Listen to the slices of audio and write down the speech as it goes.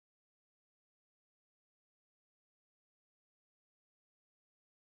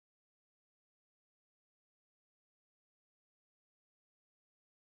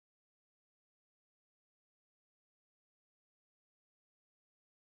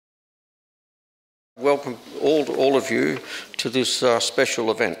Welcome all of you to this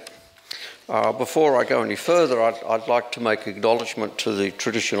special event. Before I go any further, I'd like to make acknowledgement to the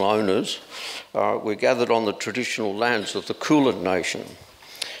traditional owners. We're gathered on the traditional lands of the Kulin Nation,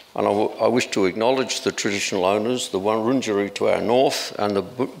 and I wish to acknowledge the traditional owners, the Wurundjeri to our north and the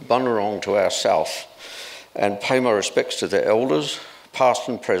Bunurong to our south, and pay my respects to their elders, past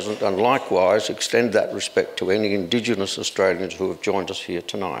and present, and likewise extend that respect to any Indigenous Australians who have joined us here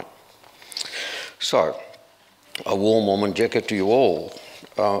tonight. So, a warm Wamandjeka to you all.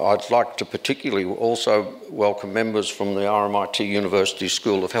 I'd like to particularly also welcome members from the RMIT University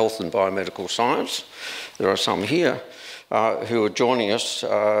School of Health and Biomedical Science. There are some here who are joining us,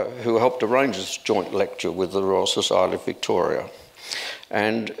 who helped arrange this joint lecture with the Royal Society of Victoria.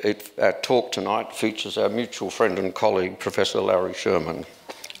 And our talk tonight features our mutual friend and colleague, Professor Larry Sherman.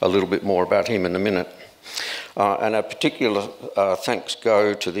 A little bit more about him in a minute. And our particular thanks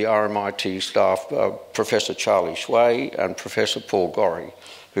go to the RMIT staff, Professor Charlie Shui and Professor Paul Gorry,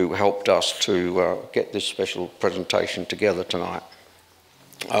 who helped us to get this special presentation together tonight.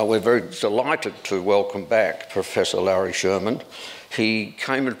 We're very delighted to welcome back Professor Larry Sherman. He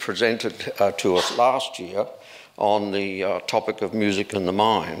came and presented to us last year on the topic of music and the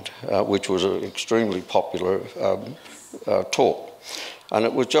mind, which was an extremely popular talk. And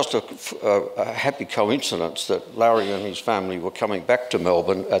it was just a happy coincidence that Larry and his family were coming back to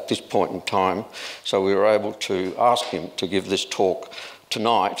Melbourne at this point in time, so we were able to ask him to give this talk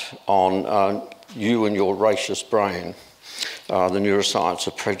tonight on You and Your Racist Brain, the neuroscience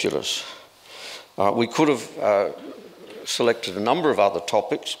of prejudice. We could have selected a number of other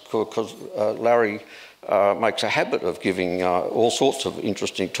topics because Larry makes a habit of giving all sorts of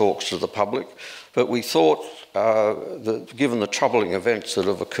interesting talks to the public, but we thought that given the troubling events that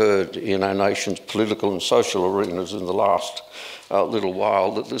have occurred in our nation's political and social arenas in the last little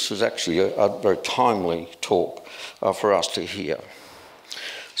while, that this is actually a very timely talk for us to hear.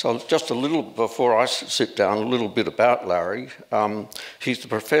 So just a little, before I sit down, a little bit about Larry. He's the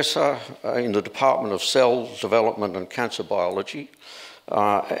professor in the Department of Cell Development and Cancer Biology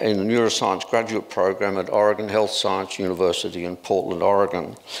in the Neuroscience Graduate Program at Oregon Health Science University in Portland,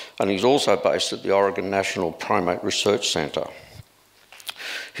 Oregon. And he's also based at the Oregon National Primate Research Center.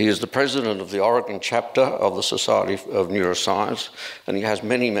 He is the president of the Oregon chapter of the Society of Neuroscience, and he has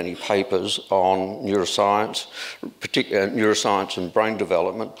many, many papers on neuroscience, neuroscience and brain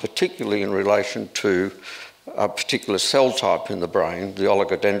development, particularly in relation to a particular cell type in the brain, the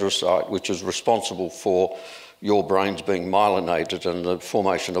oligodendrocyte, which is responsible for your brains being myelinated and the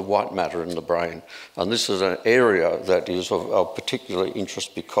formation of white matter in the brain. And this is an area that is of particular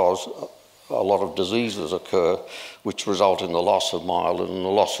interest because a lot of diseases occur which result in the loss of myelin and the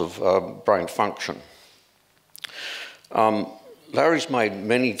loss of brain function. Larry's made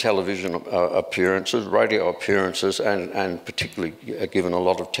many television appearances, radio appearances, and particularly given a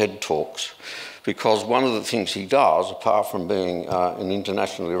lot of TED Talks, because one of the things he does, apart from being an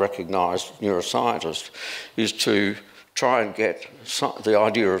internationally recognised neuroscientist, is to try and get the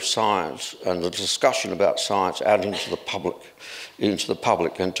idea of science and the discussion about science out into the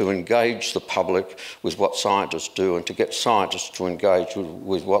public, and to engage the public with what scientists do, and to get scientists to engage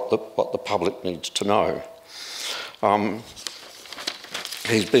with what the public needs to know.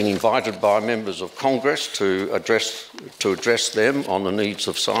 He's been invited by members of Congress to address them on the needs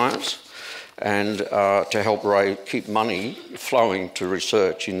of science and to help keep money flowing to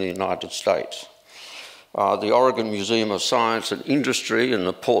research in the United States. The Oregon Museum of Science and Industry and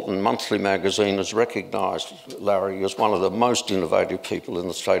the Portland Monthly magazine has recognised Larry as one of the most innovative people in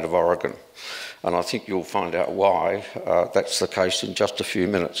the state of Oregon. And I think you'll find out why that's the case in just a few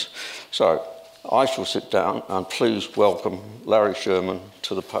minutes. So I shall sit down and please welcome Larry Sherman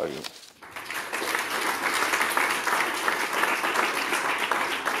to the podium.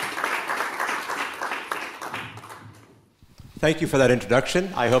 Thank you for that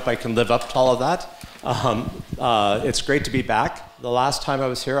introduction. I hope I can live up to all of that. It's great to be back. The last time I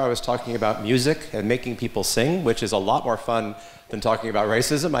was here, I was talking about music and making people sing, which is a lot more fun than talking about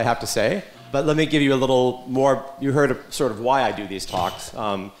racism, I have to say. But let me give you a little more. You heard sort of why I do these talks.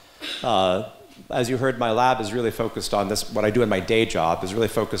 As you heard, my lab is really focused on this. What I do in my day job is really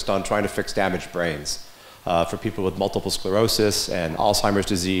focused on trying to fix damaged brains for people with multiple sclerosis and Alzheimer's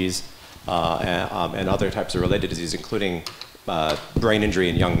disease and other types of related disease, including brain injury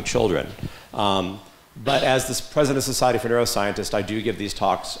in young children. But as the president of the Society for Neuroscientists, I do give these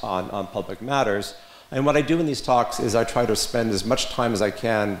talks on public matters. And what I do in these talks is I try to spend as much time as I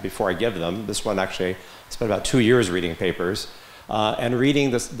can before I give them. This one actually, I spent about 2 years reading papers and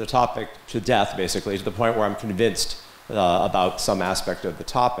reading the topic to death, basically, to the point where I'm convinced about some aspect of the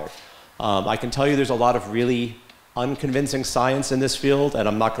topic. I can tell you there's a lot of really unconvincing science in this field, and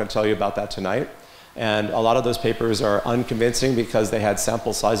I'm not going to tell you about that tonight. And a lot of those papers are unconvincing because they had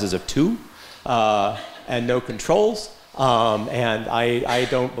sample sizes of 2 and no controls. And I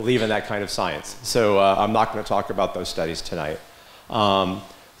don't believe in that kind of science. So I'm not going to talk about those studies tonight.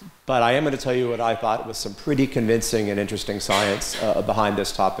 But I am going to tell you what I thought was some pretty convincing and interesting science behind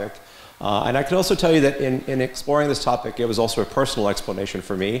this topic. And I can also tell you that in exploring this topic, it was also a personal explanation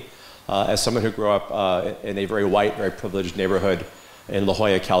for me as someone who grew up in a very white, very privileged neighborhood in La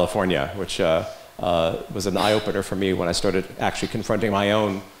Jolla, California, which was an eye-opener for me when I started actually confronting my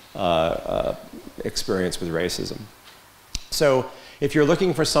own experience with racism. So if you're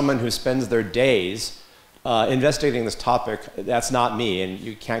looking for someone who spends their days investigating this topic, that's not me, and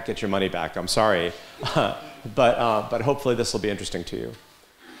you can't get your money back. I'm sorry. but hopefully this will be interesting to you.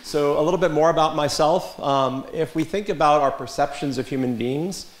 So a little bit more about myself. If we think about our perceptions of human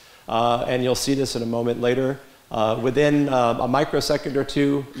beings, and you'll see this in a moment later, within a microsecond or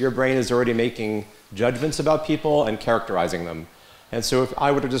two, your brain is already making judgments about people and characterizing them. And so if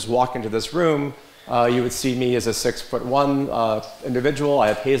I were to just walk into this room, you would see me as a 6'1" individual. I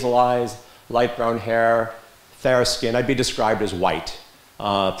have hazel eyes, light brown hair, fair skin. I'd be described as white.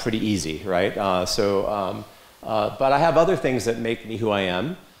 Pretty easy, right? But I have other things that make me who I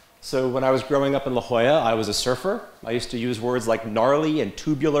am. So when I was growing up in La Jolla, I was a surfer. I used to use words like gnarly and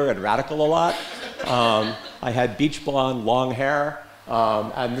tubular and radical a lot. I had beach blonde, long hair.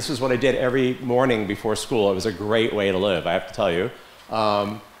 And this is what I did every morning before school. It was a great way to live, I have to tell you.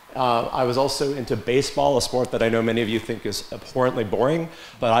 I was also into baseball, a sport that I know many of you think is abhorrently boring,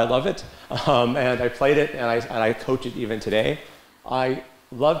 but I love it. And I played it, and I coach it even today. I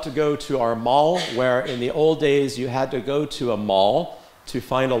love to go to our mall, where in the old days you had to go to a mall to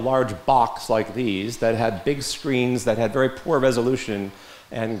find a large box like these that had big screens that had very poor resolution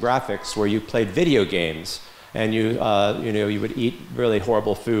and graphics, where you played video games. And you would eat really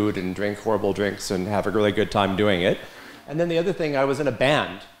horrible food and drink horrible drinks and have a really good time doing it. And then the other thing, I was in a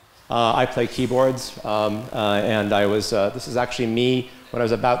band. I play keyboards, and this is actually me when I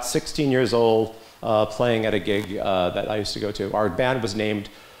was about 16 years old, playing at a gig that I used to go to. Our band was named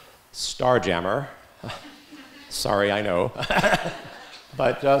Starjammer. Sorry, I know.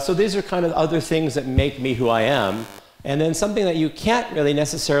 But so these are kind of other things that make me who I am. And then something that you can't really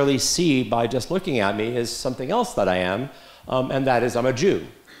necessarily see by just looking at me is something else that I am, and that is I'm a Jew.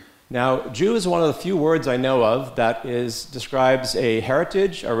 Now, Jew is one of the few words I know of that describes a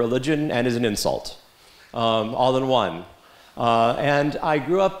heritage, a religion, and is an insult, all in one. And I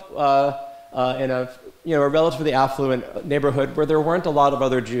grew up in a relatively affluent neighborhood where there weren't a lot of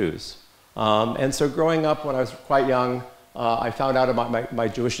other Jews. And so growing up when I was quite young, I found out about my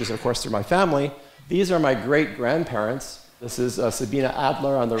Jewishness, of course, through my family. These are my great-grandparents. This is Sabina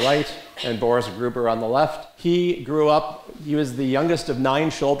Adler on the right and Boris Gruber on the left. He grew up, he was the youngest of 9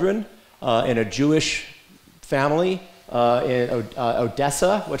 children in a Jewish family in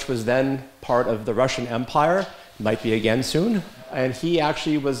Odessa, which was then part of the Russian Empire, might be again soon. And he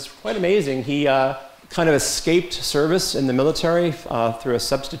actually was quite amazing. He kind of escaped service in the military through a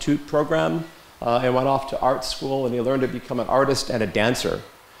substitute program and went off to art school, and he learned to become an artist and a dancer.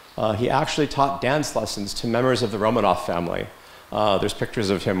 He actually taught dance lessons to members of the Romanov family. There's pictures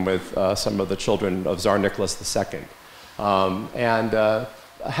of him with some of the children of Tsar Nicholas II. And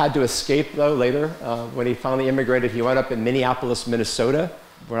had to escape, though, later. When he finally immigrated, he wound up in Minneapolis, Minnesota.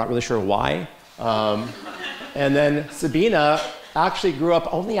 We're not really sure why. And then Sabina actually grew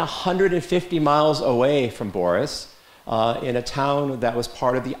up only 150 miles away from Boris in a town that was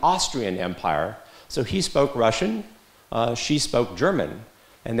part of the Austrian Empire. So he spoke Russian, she spoke German.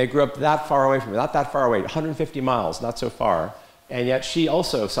 And they grew up that far away from me, not that far away, 150 miles, not so far. And yet she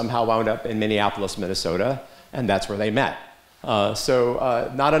also somehow wound up in Minneapolis, Minnesota, and that's where they met.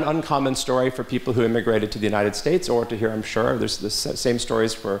 So not an uncommon story for people who immigrated to the United States, or to here, I'm sure. There's the same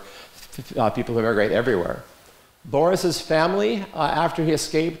stories for people who immigrate everywhere. Boris's family, after he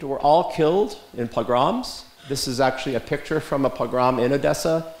escaped, were all killed in pogroms. This is actually a picture from a pogrom in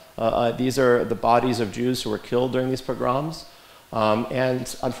Odessa. These are the bodies of Jews who were killed during these pogroms.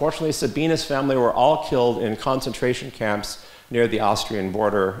 And unfortunately, Sabina's family were all killed in concentration camps near the Austrian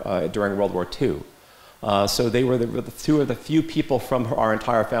border during World War II. So they were two of the few people from our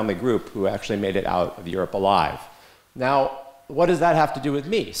entire family group who actually made it out of Europe alive. Now, what does that have to do with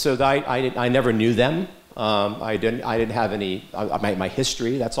me? So I never knew them. I didn't have any, my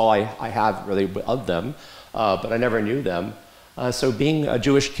history, that's all I have really of them, but I never knew them. So being a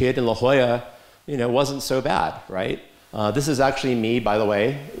Jewish kid in La Jolla, wasn't so bad, right? This is actually me, by the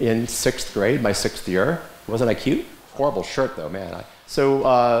way, in 6th grade, my 6th year. Wasn't I cute? horrible shirt, though, man.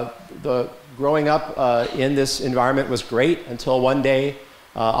 Growing up in this environment was great until one day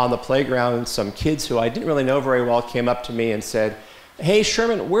on the playground, some kids who I didn't really know very well came up to me and said, "Hey,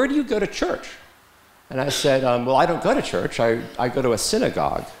 Sherman, where do you go to church?" And I said, "Well, I don't go to church. I go to a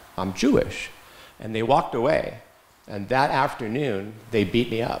synagogue. I'm Jewish." And they walked away. And that afternoon, they beat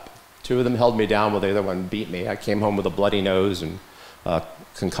me up. Two of them held me down while the other one beat me. I came home with a bloody nose and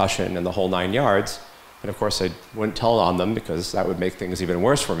concussion and the whole 9 yards. And of course, I wouldn't tell on them because that would make things even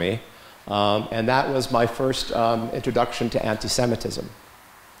worse for me. And that was my first introduction to anti-Semitism.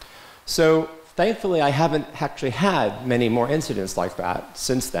 So thankfully, I haven't actually had many more incidents like that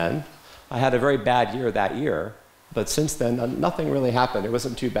since then. I had a very bad year that year, but since then, nothing really happened. It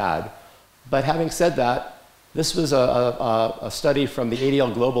wasn't too bad. But having said that, this was a study from the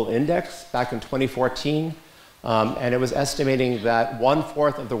ADL Global Index back in 2014, and it was estimating that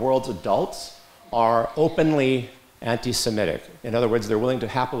 1/4 of the world's adults are openly anti-Semitic. In other words, they're willing to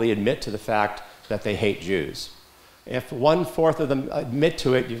happily admit to the fact that they hate Jews. If 1/4 of them admit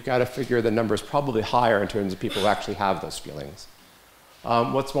to it, you've got to figure the number is probably higher in terms of people who actually have those feelings.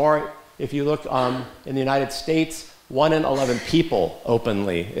 What's more, if you look in the United States, 1 in 11 people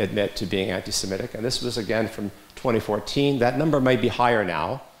openly admit to being anti-Semitic, and this was again from 2014. That number might be higher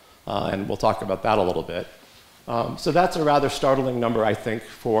now, and we'll talk about that a little bit. So that's a rather startling number, I think,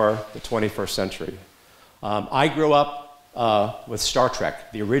 for the 21st century. I grew up with Star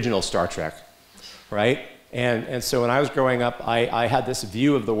Trek, the original Star Trek, right? And so when I was growing up, I had this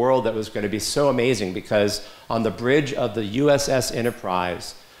view of the world that was going to be so amazing because on the bridge of the USS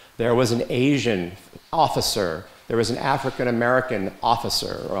Enterprise, there was an Asian officer, there was an African-American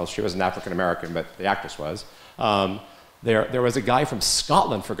officer, well, she wasn't African-American, but the actress was. There was a guy from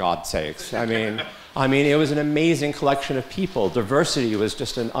Scotland, for God's sakes. I mean, it was an amazing collection of people. Diversity was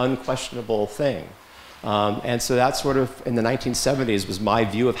just an unquestionable thing. And so that sort of, in the 1970s, was my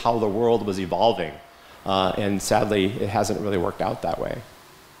view of how the world was evolving. And sadly, it hasn't really worked out that way.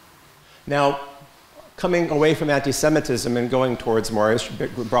 Now, coming away from anti-Semitism and going towards more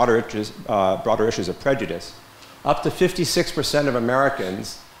broader issues of prejudice, up to 56% of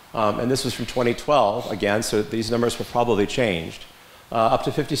Americans, and this was from 2012, again, so these numbers have probably changed, up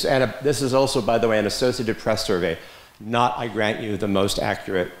to 50, and this is also, by the way, an Associated Press survey, not, I grant you, the most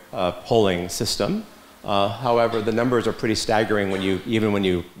accurate polling system. However, the numbers are pretty staggering even when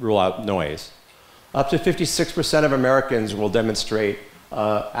you rule out noise. Up to 56% of Americans will demonstrate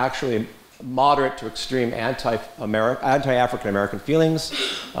actually moderate to extreme anti-African American feelings,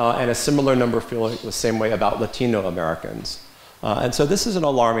 and a similar number feel the same way about Latino Americans. And so this is an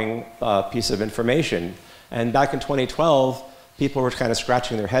alarming piece of information. And back in 2012, people were kind of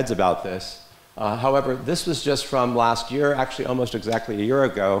scratching their heads about this. However, this was just from last year, actually almost exactly a year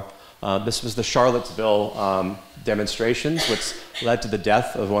ago. This was the Charlottesville demonstrations, which led to the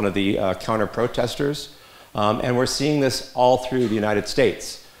death of one of the counter-protesters. And we're seeing this all through the United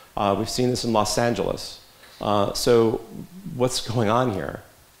States. We've seen this in Los Angeles. So what's going on here?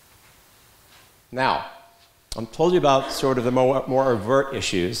 Now, I've told you about sort of the more overt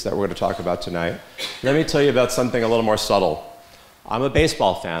issues that we're going to talk about tonight. Let me tell you about something a little more subtle. I'm a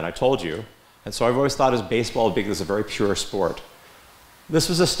baseball fan, I told you. And so I've always thought of baseball because it's a very pure sport. This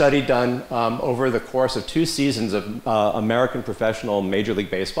was a study done over the course of 2 seasons of American professional Major League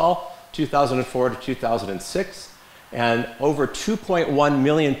Baseball, 2004 to 2006. And over 2.1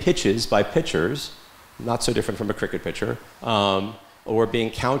 million pitches by pitchers, not so different from a cricket pitcher, were being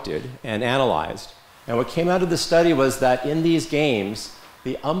counted and analyzed. And what came out of the study was that in these games,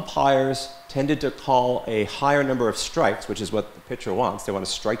 the umpires tended to call a higher number of strikes, which is what the pitcher wants. They want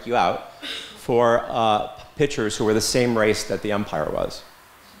to strike you out, for pitchers who were the same race that the umpire was.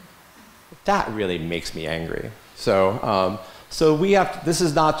 That really makes me angry. So this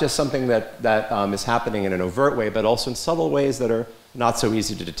is not just something that is happening in an overt way, but also in subtle ways that are not so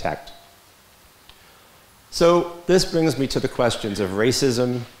easy to detect. So this brings me to the questions of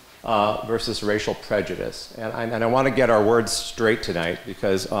racism versus racial prejudice. And I want to get our words straight tonight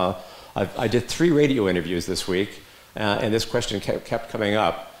because I did 3 radio interviews this week, and this question kept coming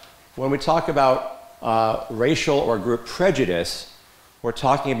up. When we talk about racial or group prejudice, we're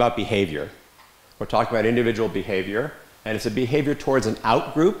talking about behavior. We're talking about individual behavior. And it's a behavior towards an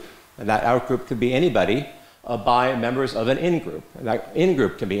out-group, and that out-group could be anybody, by members of an in-group. And that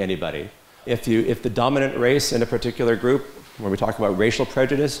in-group can be anybody. If the dominant race in a particular group, when we talk about racial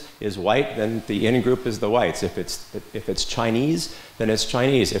prejudice, is white, then the in-group is the whites. If it's Chinese, then it's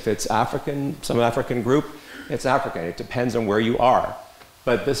Chinese. If it's African, some African group, it's African. It depends on where you are.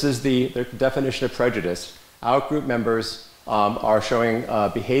 But this is the definition of prejudice. Out-group members are showing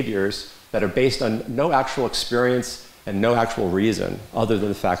behaviors that are based on no actual experience and no actual reason other than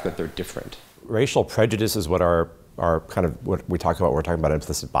the fact that they're different. Racial prejudice is what our kind of what we talk about. We're talking about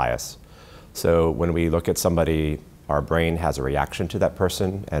implicit bias. So when we look at somebody, our brain has a reaction to that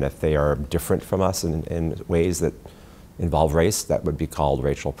person, and if they are different from us in ways that involve race, that would be called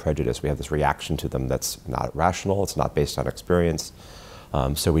racial prejudice. We have this reaction to them that's not rational, it's not based on experience,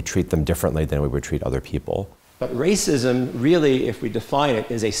 so we treat them differently than we would treat other people. But racism, really, if we define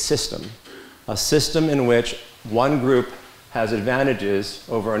it, is a system in which one group has advantages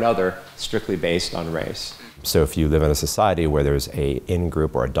over another strictly based on race. So if you live in a society where there's a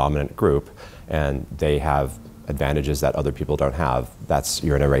in-group or a dominant group, and they have advantages that other people don't have,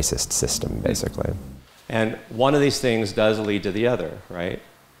 you're in a racist system, basically. And one of these things does lead to the other, right?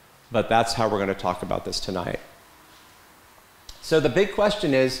 But that's how we're going to talk about this tonight. So the big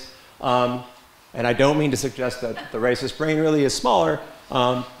question is, and I don't mean to suggest that the racist brain really is smaller,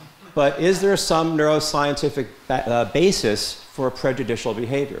 but is there some neuroscientific basis for prejudicial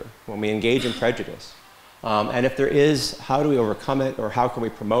behavior when we engage in prejudice? And if there is, how do we overcome it, or how can we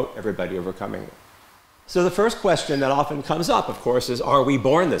promote everybody overcoming it? So the first question that often comes up, of course, is, are we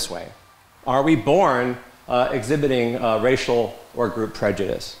born this way? Are we born exhibiting racial or group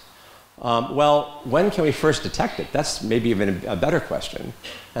prejudice? Well, when can we first detect it? That's maybe even a better question.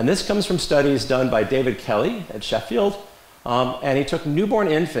 And this comes from studies done by David Kelly at Sheffield. And he took newborn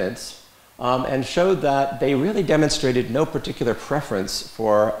infants and showed that they really demonstrated no particular preference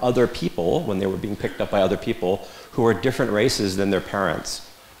for other people when they were being picked up by other people who were different races than their parents.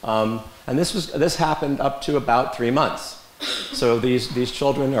 And this happened up to about 3 months. So these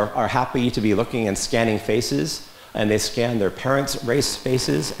children are happy to be looking and scanning faces, and they scan their parents' race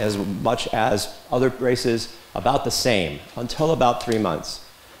faces as much as other races, about the same, until about 3 months.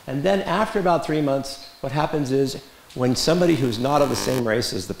 And then after about 3 months, what happens is, when somebody who's not of the same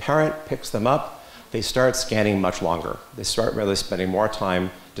race as the parent picks them up, they start scanning much longer. They start really spending more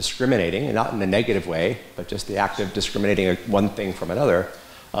time discriminating, and not in a negative way, but just the act of discriminating one thing from another.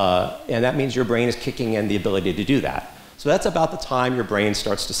 And that means your brain is kicking in the ability to do that. So that's about the time your brain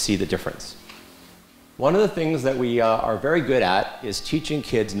starts to see the difference. One of the things that we are very good at is teaching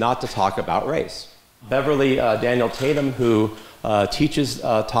kids not to talk about race. Beverly Daniel Tatum, who teaches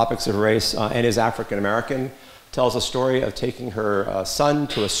topics of race and is African American, tells a story of taking her son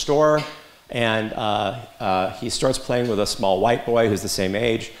to a store, and he starts playing with a small white boy who's the same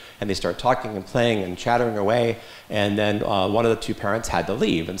age, and they start talking and playing and chattering away, and then one of the two parents had to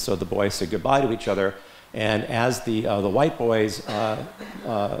leave, and so the boys said goodbye to each other, and as the white boy's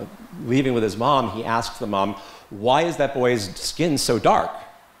leaving with his mom, he asks the mom, "Why is that boy's skin so dark?"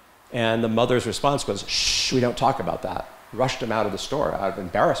 And the mother's response was, "Shh, we don't talk about that." Rushed him out of the store out of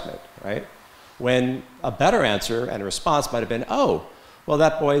embarrassment, right? When a better answer and response might have been, "Oh, well,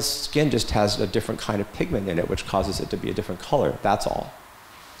 that boy's skin just has a different kind of pigment in it, which causes it to be a different color, that's all."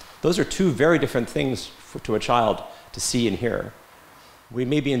 Those are two very different things to a child to see and hear. We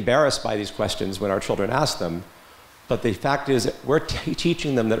may be embarrassed by these questions when our children ask them, but the fact is we're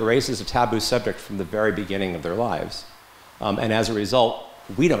teaching them that race is a taboo subject from the very beginning of their lives. And as a result,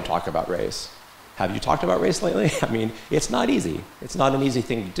 we don't talk about race. Have you talked about race lately? I mean, it's not easy. It's not an easy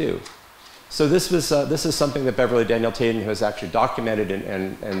thing to do. So this is something that Beverly Daniel Tatum has actually documented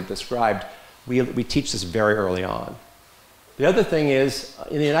and described. We teach this very early on. The other thing is,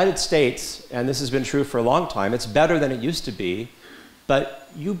 in the United States, and this has been true for a long time, it's better than it used to be, but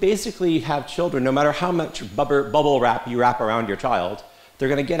you basically have children, no matter how much bubble wrap you wrap around your child, they're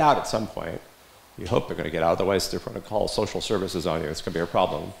going to get out at some point. You hope they're going to get out, otherwise they're going to call social services on you. It's going to be a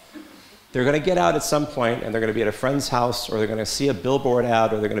problem. They're going to get out at some point, and they're going to be at a friend's house, or they're going to see a billboard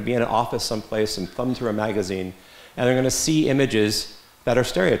ad, or they're going to be in an office someplace and thumb through a magazine, and they're going to see images that are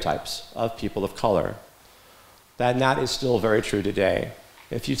stereotypes of people of color. That is still very true today.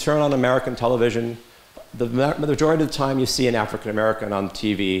 If you turn on American television, the majority of the time you see an African American on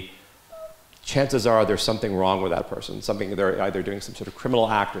TV, chances are there's something wrong with that person. They're either doing some sort of criminal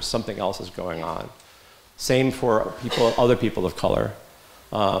act or something else is going on. Same for other people of color.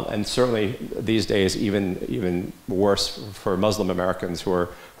 And certainly these days, even worse for Muslim Americans who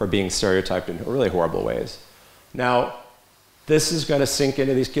are being stereotyped in really horrible ways. Now, this is going to sink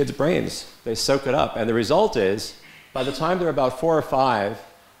into these kids' brains. They soak it up. And the result is, by the time they're about 4 or 5,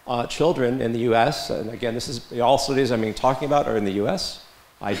 children in the US, and again, all studies I'm talking about are in the US.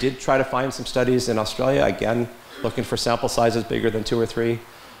 I did try to find some studies in Australia, again, looking for sample sizes bigger than 2 or 3.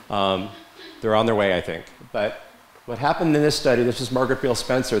 They're on their way, I think. But what happened in this study, this is Margaret Beale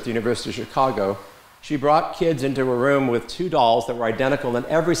Spencer at the University of Chicago. She brought kids into a room with 2 dolls that were identical in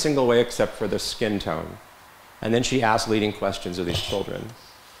every single way except for their skin tone. And then she asked leading questions of these children.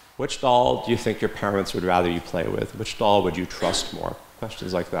 Which doll do you think your parents would rather you play with? Which doll would you trust more?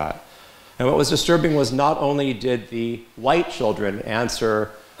 Questions like that. And what was disturbing was not only did the white children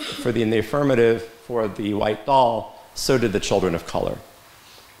answer in the affirmative for the white doll, so did the children of color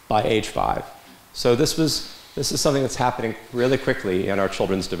by age 5. So this is something that's happening really quickly in our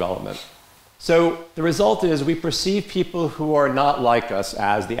children's development. So the result is we perceive people who are not like us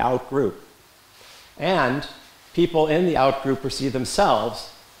as the out group. And people in the out group perceive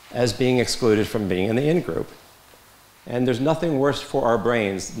themselves as being excluded from being in the in group. And there's nothing worse for our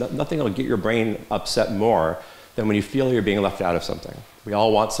brains, nothing will get your brain upset more than when you feel you're being left out of something. We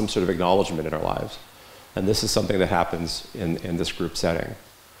all want some sort of acknowledgement in our lives. And this is something that happens in this group setting.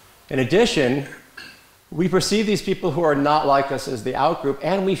 In addition, we perceive these people who are not like us as the out group,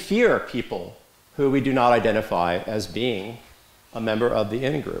 and we fear people who we do not identify as being a member of the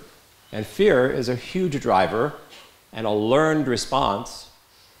in group. And fear is a huge driver and a learned response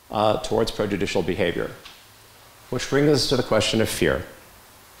towards prejudicial behavior. Which brings us to the question of fear.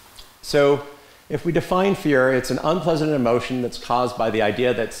 So if we define fear, it's an unpleasant emotion that's caused by the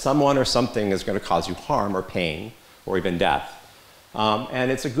idea that someone or something is going to cause you harm or pain or even death.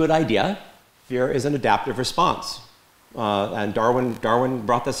 And it's a good idea. Fear is an adaptive response. And Darwin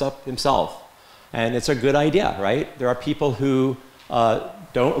brought this up himself. And it's a good idea, right? There are people who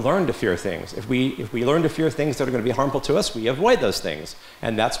don't learn to fear things. If we learn to fear things that are going to be harmful to us, we avoid those things.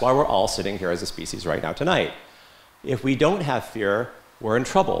 And that's why we're all sitting here as a species right now tonight. If we don't have fear, we're in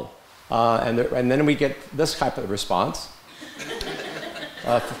trouble. And then we get this type of response.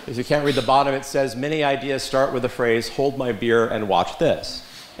 If you can't read the bottom, it says, many ideas start with the phrase, hold my beer and watch this.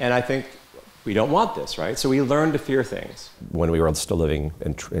 And I think we don't want this, right? So we learn to fear things. When we were still living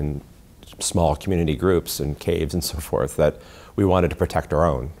in small community groups and caves and so forth, that we wanted to protect our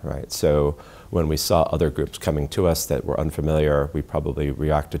own, right? So when we saw other groups coming to us that were unfamiliar, we probably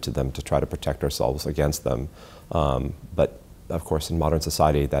reacted to them to try to protect ourselves against them. But of course, in modern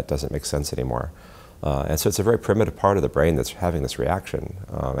society, that doesn't make sense anymore. And so it's a very primitive part of the brain that's having this reaction.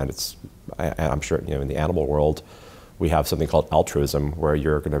 And I'm sure, in the animal world, we have something called altruism, where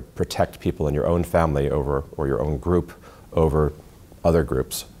you're going to protect people in your own family or your own group over other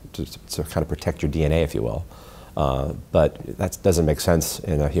groups to kind of protect your DNA, if you will. But that doesn't make sense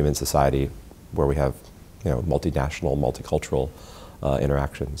in a human society where we have, multinational, multicultural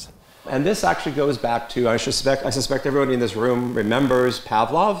interactions. And this actually goes back to, I suspect everybody in this room remembers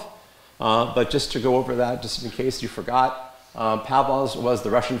Pavlov, but just to go over that, just in case you forgot, Pavlov was the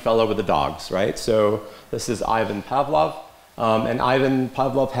Russian fellow with the dogs, right? So this is Ivan Pavlov, and Ivan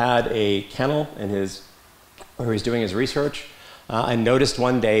Pavlov had a kennel where he was doing his research, and noticed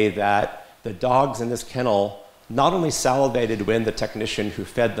one day that the dogs in this kennel not only salivated when the technician who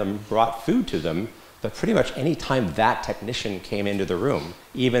fed them brought food to them, but pretty much any time that technician came into the room,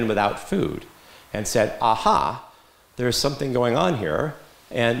 even without food, and said, aha, there's something going on here,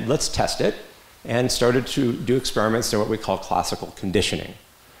 and let's test it, and started to do experiments in what we call classical conditioning.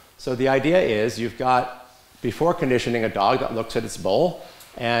 So the idea is you've got, before conditioning, a dog that looks at its bowl,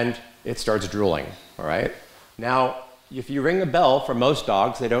 and it starts drooling, all right? Now, if you ring a bell, for most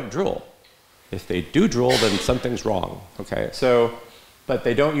dogs, they don't drool. If they do drool, then something's wrong, okay? But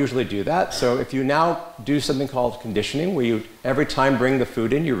they don't usually do that. So if you now do something called conditioning, where you every time bring the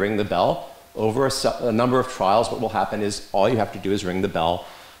food in, you ring the bell, over a number of trials, what will happen is all you have to do is ring the bell,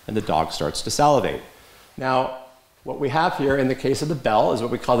 and the dog starts to salivate. Now, what we have here in the case of the bell is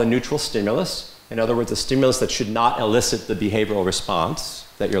what we call the neutral stimulus. In other words, a stimulus that should not elicit the behavioral response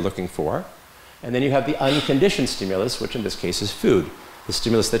that you're looking for. And then you have the unconditioned stimulus, which in this case is food, the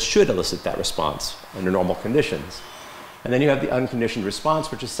stimulus that should elicit that response under normal conditions. And then you have the unconditioned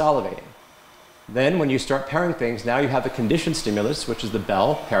response, which is salivating. Then when you start pairing things, now you have the conditioned stimulus, which is the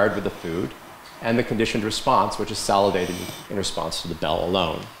bell paired with the food, and the conditioned response, which is salivating in response to the bell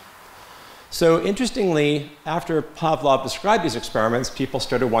alone. So interestingly, after Pavlov described these experiments, people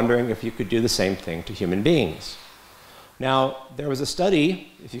started wondering if you could do the same thing to human beings. Now, there was a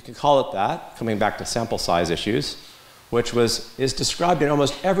study, if you can call it that, coming back to sample size issues, which is described in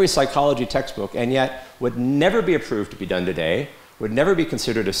almost every psychology textbook, and yet would never be approved to be done today, would never be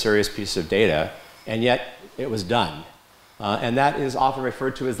considered a serious piece of data, and yet it was done. And that is often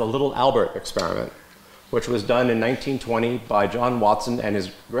referred to as the Little Albert experiment, which was done in 1920 by John Watson and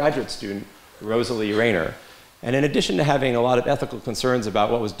his graduate student, Rosalie Rayner. And in addition to having a lot of ethical concerns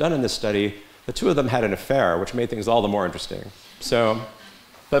about what was done in this study, the two of them had an affair, which made things all the more interesting.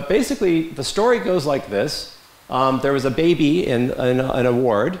 But basically, the story goes like this. There was a baby in a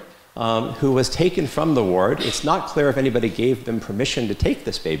ward who was taken from the ward. It's not clear if anybody gave them permission to take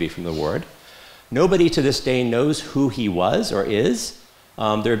this baby from the ward. Nobody to this day knows who he was or is.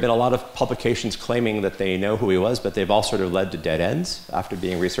 There have been a lot of publications claiming that they know who he was, but they've all sort of led to dead ends after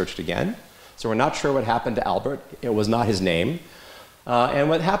being researched again. So we're not sure what happened to Albert. It was not his name. And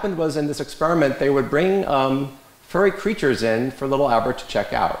what happened was in this experiment, they would bring furry creatures in for little Albert to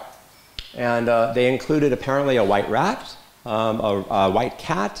check out. And they included apparently a white rat, a white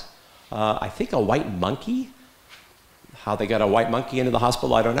cat, I think a white monkey. How they got a white monkey into the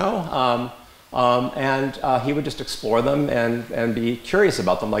hospital, I don't know. And he would just explore them and be curious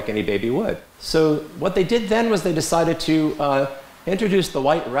about them like any baby would. So what they did then was they decided to introduce the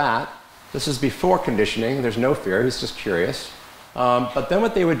white rat. This is before conditioning. There's no fear. He's just curious. But then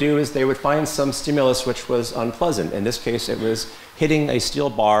what they would do is they would find some stimulus which was unpleasant. In this case, it was hitting a steel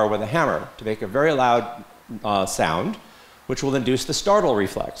bar with a hammer to make a very loud sound, which will induce the startle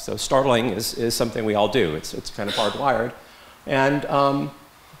reflex. So startling is something we all do. It's kind of hardwired. And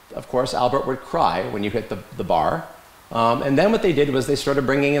of course, Albert would cry when you hit the bar. And then what they did was they started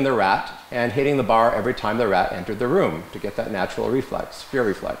bringing in the rat and hitting the bar every time the rat entered the room to get that natural reflex, fear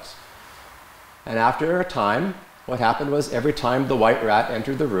reflex. And after a time, what happened was every time the white rat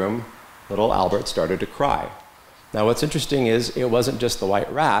entered the room, little Albert started to cry. Now what's interesting is it wasn't just the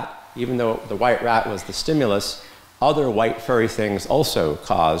white rat. Even though the white rat was the stimulus, other white furry things also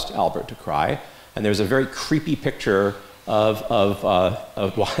caused Albert to cry. And there's a very creepy picture of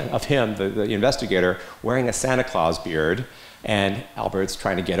him, the investigator, wearing a Santa Claus beard, and Albert's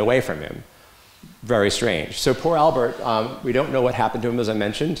trying to get away from him. Very strange. So poor Albert, we don't know what happened to him, as I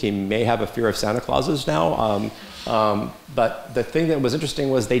mentioned. He may have a fear of Santa Clauses now. But the thing that was interesting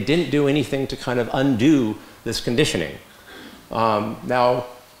was they didn't do anything to kind of undo this conditioning. Now,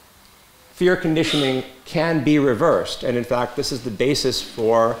 fear conditioning can be reversed. And in fact, this is the basis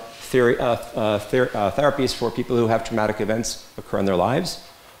for therapies for people who have traumatic events occur in their lives.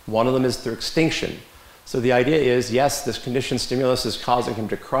 One of them is through extinction. So the idea is, yes, this conditioned stimulus is causing him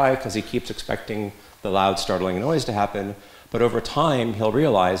to cry because he keeps expecting the loud, startling noise to happen. But over time, he'll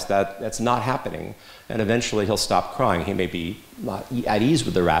realize that that's not happening. And eventually, he'll stop crying. He may be not at ease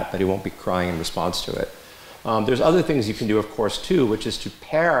with the rat, but he won't be crying in response to it. There's other things you can do, of course, too, which is to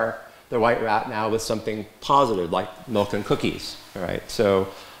pair the white rat now with something positive, like milk and cookies. All right? So,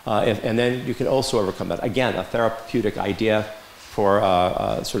 and then you can also overcome that. Again, a therapeutic idea for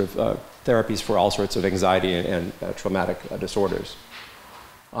therapies for all sorts of anxiety and traumatic disorders.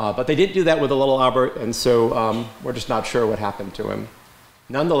 But they didn't do that with the little Albert, and so we're just not sure what happened to him.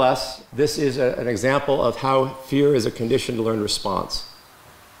 Nonetheless, this is an example of how fear is a conditioned learned response.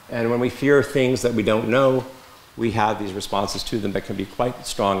 And when we fear things that we don't know, we have these responses to them that can be quite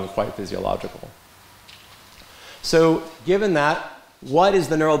strong and quite physiological. So given that, what is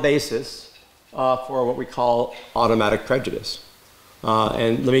the neural basis for what we call automatic prejudice?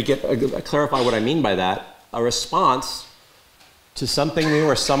 And let me clarify what I mean by that. A response to something new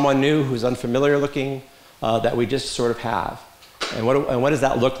or someone new who's unfamiliar looking that we just sort of have. And what does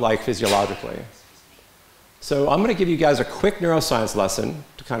that look like physiologically? So I'm going to give you guys a quick neuroscience lesson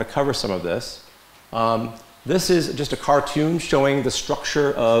to kind of cover some of this. This is just a cartoon showing the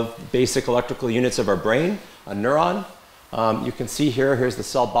structure of basic electrical units of our brain, a neuron. You can see here's the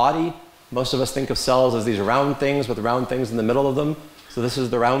cell body. Most of us think of cells as these round things with round things in the middle of them. So this is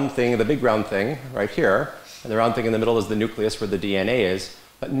the round thing, the big round thing right here. And the round thing in the middle is the nucleus where the DNA is.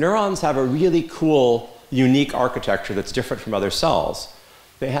 But neurons have a really cool, unique architecture that's different from other cells.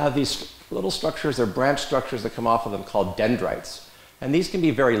 They have these little structures, they're branch structures that come off of them called dendrites. And these can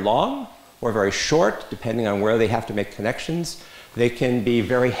be very long or very short, depending on where they have to make connections. They can be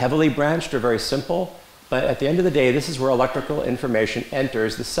very heavily branched or very simple. But at the end of the day, this is where electrical information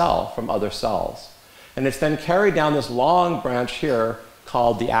enters the cell from other cells. And it's then carried down this long branch here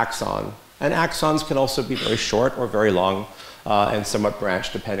called the axon. And axons can also be very short or very long and somewhat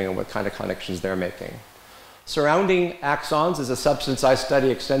branched depending on what kind of connections they're making. Surrounding axons is a substance I study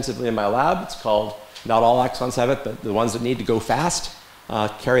extensively in my lab. It's called, not all axons have it, but the ones that need to go fast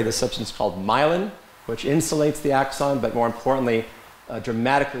carry the substance called myelin, which insulates the axon, but more importantly,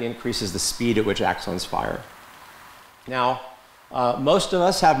 dramatically increases the speed at which axons fire. Now, most of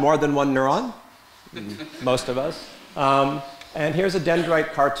us have more than one neuron. Most of us. And here's a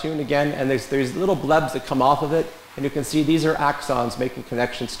dendrite cartoon again, and there's little blebs that come off of it, and you can see these are axons making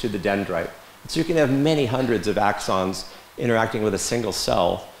connections to the dendrite. So you can have many hundreds of axons interacting with a single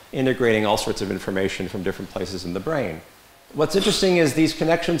cell, integrating all sorts of information from different places in the brain. What's interesting is these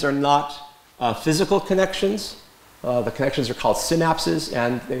connections are not physical connections. The connections are called synapses,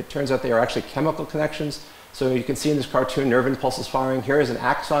 and it turns out they are actually chemical connections. So you can see in this cartoon nerve impulses firing. Here is an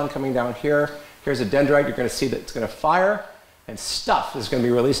axon coming down here. Here's a dendrite. You're going to see that it's going to fire, and stuff is going to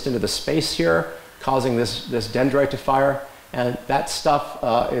be released into the space here, causing this dendrite to fire. And that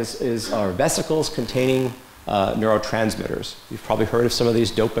stuff is our vesicles containing neurotransmitters. You've probably heard of some of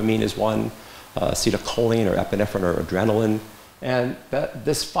these. Dopamine is one, acetylcholine or epinephrine or adrenaline. And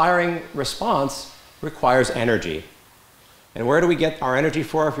this firing response requires energy. And where do we get our energy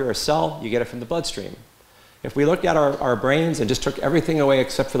for? If you're a cell, you get it from the bloodstream. If we looked at our brains and just took everything away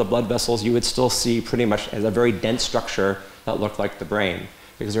except for the blood vessels, you would still see pretty much as a very dense structure that looked like the brain,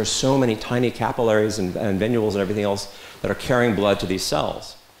 because there's so many tiny capillaries and venules and everything else that are carrying blood to these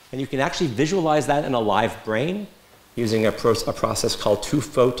cells. And you can actually visualize that in a live brain using a process called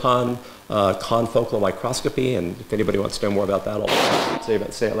two-photon confocal microscopy. And if anybody wants to know more about that,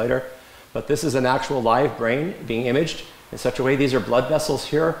 I'll say it later. But this is an actual live brain being imaged in such a way. These are blood vessels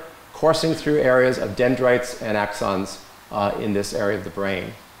here coursing through areas of dendrites and axons in this area of the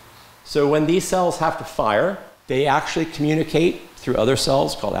brain. So when these cells have to fire, they actually communicate through other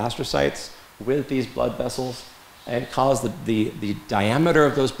cells called astrocytes with these blood vessels and cause the diameter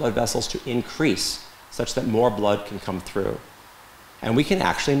of those blood vessels to increase such that more blood can come through. And we can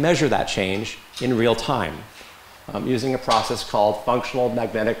actually measure that change in real time using a process called functional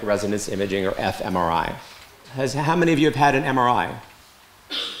magnetic resonance imaging, or fMRI. How many of you have had an MRI?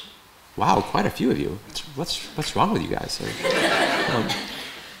 Wow, quite a few of you. What's wrong with you guys?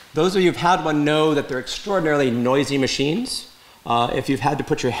 Those of you who've had one know that they're extraordinarily noisy machines. If you've had to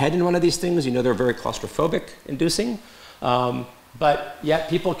put your head in one of these things, you know they're very claustrophobic inducing. But yet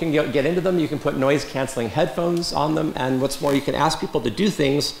people can get into them. You can put noise-canceling headphones on them. And what's more, you can ask people to do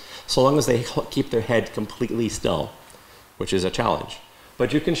things so long as they keep their head completely still, which is a challenge.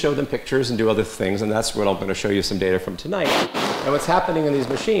 But you can show them pictures and do other things, and that's what I'm going to show you some data from tonight. And what's happening in these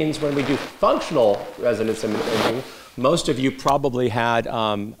machines, when we do functional resonance imaging, most of you probably had,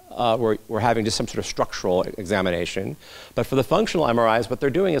 were having just some sort of structural examination. But for the functional MRIs, what they're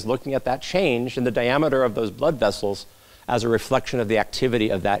doing is looking at that change in the diameter of those blood vessels as a reflection of the activity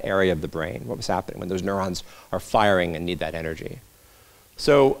of that area of the brain, what was happening when those neurons are firing and need that energy.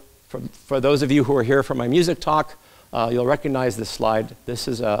 So for those of you who are here for my music talk, you'll recognize this slide. This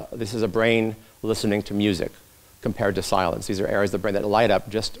is a brain listening to music compared to silence. These are areas of the brain that light up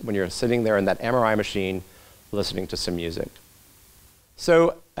just when you're sitting there in that MRI machine listening to some music.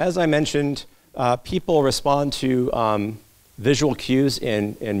 So as I mentioned, people respond to visual cues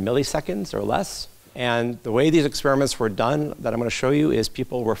in milliseconds or less. And the way these experiments were done that I'm going to show you is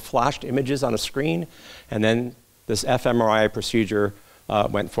people were flashed images on a screen, and then this fMRI procedure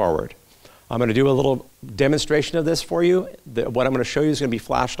went forward. I'm going to do a little demonstration of this for you. What I'm going to show you is going to be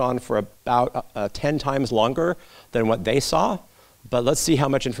flashed on for about 10 times longer than what they saw, but let's see how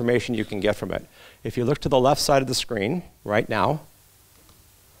much information you can get from it. If you look to the left side of the screen right now,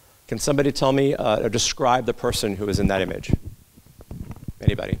 can somebody tell me or describe the person who is in that image?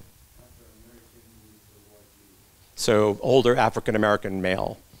 Anybody? So older African-American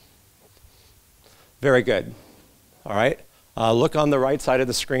male. Very good. All right. Look on the right side of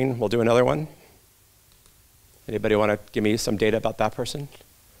the screen. We'll do another one. Anybody want to give me some data about that person?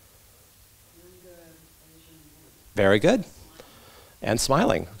 Very good. And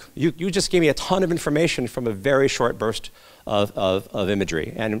smiling. You just gave me a ton of information from a very short burst of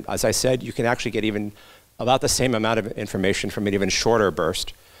imagery. And as I said, you can actually get even about the same amount of information from an even shorter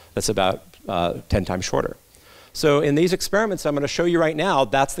burst that's about 10 times shorter. So in these experiments I'm going to show you right now,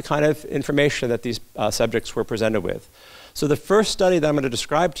 that's the kind of information that these subjects were presented with. So the first study that I'm going to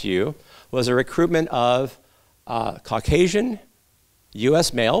describe to you was a recruitment of Caucasian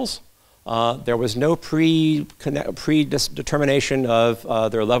US males. There was no predetermination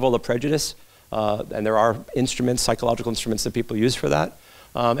of their level of prejudice, and there are instruments, psychological instruments that people use for that.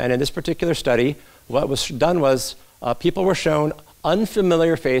 And in this particular study, what was done was people were shown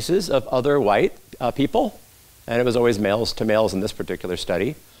unfamiliar faces of other white people, and it was always males to males in this particular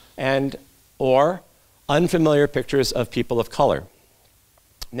study, or unfamiliar pictures of people of color.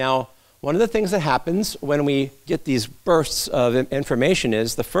 Now, one of the things that happens when we get these bursts of information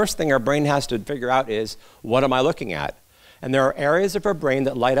is the first thing our brain has to figure out is, what am I looking at? And there are areas of our brain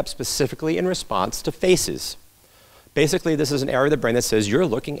that light up specifically in response to faces. Basically, this is an area of the brain that says you're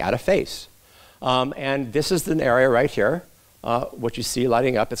looking at a face. And this is an area right here, what you see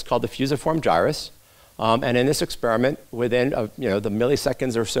lighting up. It's called the fusiform gyrus. And in this experiment, within the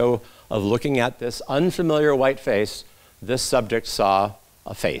milliseconds or so of looking at this unfamiliar white face, this subject saw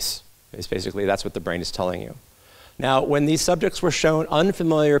a face. It's basically, that's what the brain is telling you. Now, when these subjects were shown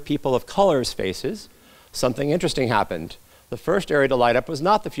unfamiliar people of color's faces, something interesting happened. The first area to light up was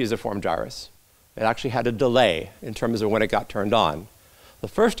not the fusiform gyrus. It actually had a delay in terms of when it got turned on. The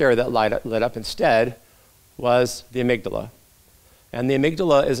first area that lit up instead was the amygdala. And the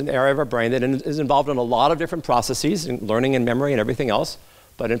amygdala is an area of our brain that is involved in a lot of different processes, in learning and memory and everything else.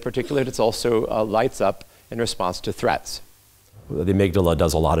 But in particular, it's also lights up in response to threats. The amygdala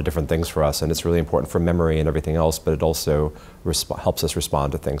does a lot of different things for us, and it's really important for memory and everything else, but it also helps us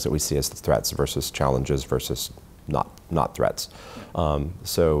respond to things that we see as threats versus challenges versus not threats.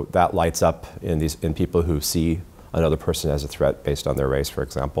 So that lights up in people who see another person as a threat based on their race, for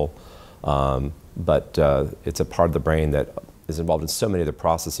example. But it's a part of the brain that is involved in so many other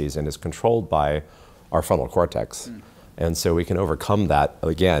processes and is controlled by our frontal cortex. And so we can overcome that,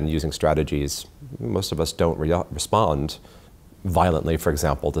 again, using strategies. Most of us don't respond violently, for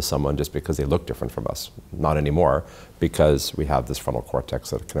example, to someone just because they look different from us. Not anymore, because we have this frontal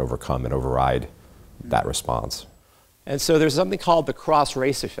cortex that can overcome and override that response. And so there's something called the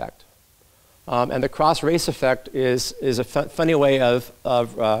cross-race effect. And the cross-race effect is a funny way of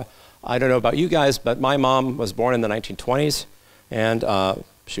I don't know about you guys, but my mom was born in the 1920s, and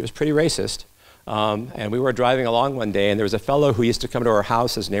she was pretty racist. And we were driving along one day, and there was a fellow who used to come to our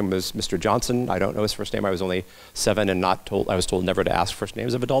house. His name was Mr. Johnson. I don't know his first name. I was only 7 and I was told never to ask first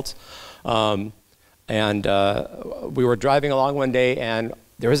names of adults. And we were driving along one day, and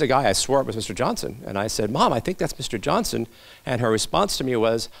there was a guy, I swore it was Mr. Johnson. And I said, "Mom, I think that's Mr. Johnson." And her response to me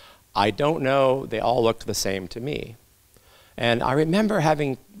was, "I don't know. They all looked the same to me." And I remember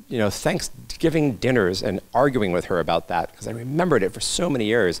having Thanksgiving dinners and arguing with her about that, because I remembered it for so many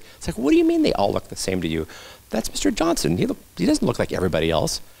years. It's like, what do you mean they all look the same to you? That's Mr. Johnson. He doesn't look like everybody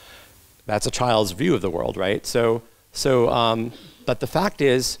else. That's a child's view of the world, right? But the fact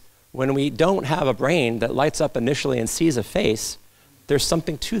is, when we don't have a brain that lights up initially and sees a face, there's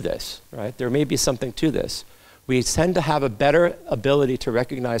something to this, right? There may be something to this. We tend to have a better ability to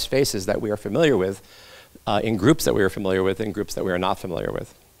recognize faces that we are familiar with in groups that we are familiar with, in groups that we are not familiar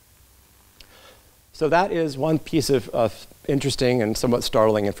with. So that is one piece of interesting and somewhat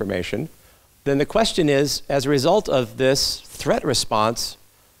startling information. Then the question is, as a result of this threat response,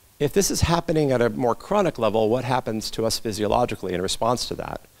 if this is happening at a more chronic level, what happens to us physiologically in response to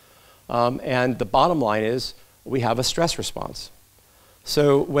that? And the bottom line is, we have a stress response.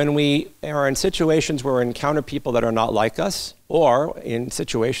 So when we are in situations where we encounter people that are not like us, or in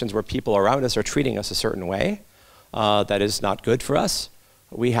situations where people around us are treating us a certain way that is not good for us,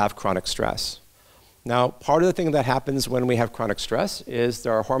 we have chronic stress. Now, part of the thing that happens when we have chronic stress is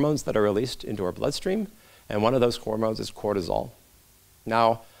there are hormones that are released into our bloodstream, and one of those hormones is cortisol.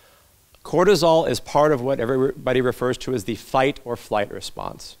 Now, cortisol is part of what everybody refers to as the fight or flight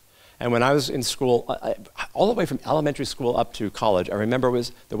response. And when I was in school, all the way from elementary school up to college, I remember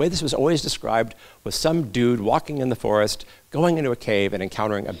the way this was always described was some dude walking in the forest, going into a cave and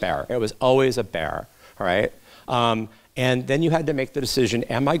encountering a bear. It was always a bear, all right? And then you had to make the decision,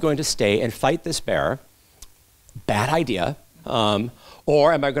 am I going to stay and fight this bear? Bad idea.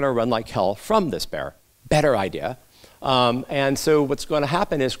 Or am I going to run like hell from this bear? Better idea. And so what's going to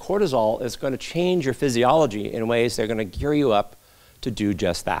happen is cortisol is going to change your physiology in ways that are going to gear you up to do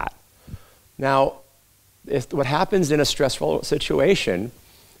just that. Now, what happens in a stressful situation,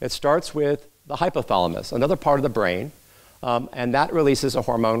 it starts with the hypothalamus, another part of the brain, and that releases a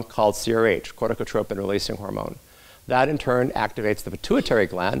hormone called CRH, corticotropin-releasing hormone. That in turn activates the pituitary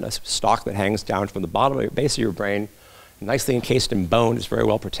gland, a stalk that hangs down from the bottom of the base of your brain, nicely encased in bone, is very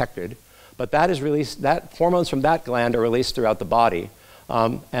well protected. But that is released, hormones from that gland are released throughout the body.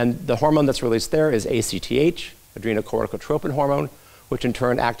 And the hormone that's released there is ACTH, adrenocorticotropin hormone, which in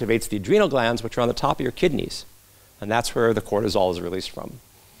turn activates the adrenal glands, which are on the top of your kidneys. And that's where the cortisol is released from.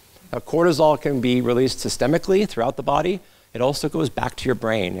 Now, cortisol can be released systemically throughout the body. It also goes back to your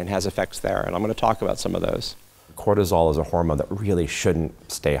brain and has effects there. And I'm going to talk about some of those. Cortisol is a hormone that really shouldn't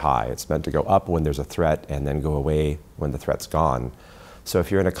stay high. It's meant to go up when there's a threat and then go away when the threat's gone. So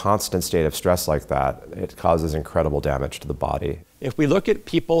if you're in a constant state of stress like that, it causes incredible damage to the body. If we look at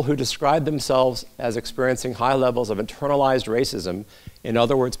people who describe themselves as experiencing high levels of internalized racism, in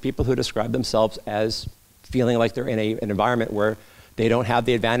other words, people who describe themselves as feeling like they're in an environment where they don't have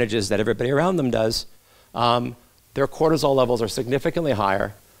the advantages that everybody around them does, their cortisol levels are significantly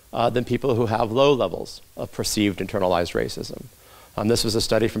higher than people who have low levels of perceived internalized racism. This was a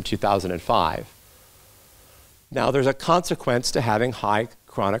study from 2005. Now, there's a consequence to having high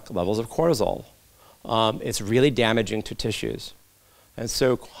chronic levels of cortisol. It's really damaging to tissues. And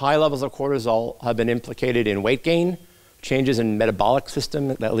so high levels of cortisol have been implicated in weight gain, changes in metabolic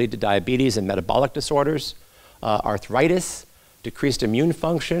system that lead to diabetes and metabolic disorders, arthritis, decreased immune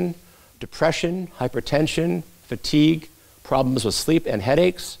function, depression, hypertension, fatigue, problems with sleep and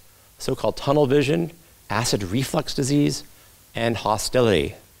headaches, so-called tunnel vision, acid reflux disease, and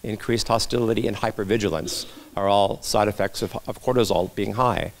hostility, increased hostility and hypervigilance are all side effects of cortisol being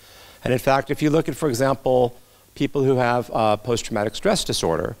high. And in fact, if you look at, for example, people who have post-traumatic stress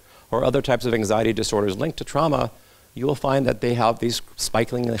disorder or other types of anxiety disorders linked to trauma, you will find that they have these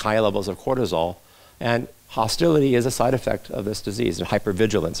spikingly high levels of cortisol. And hostility is a side effect of this disease, and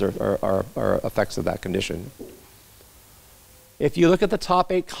hypervigilance are effects of that condition. If you look at the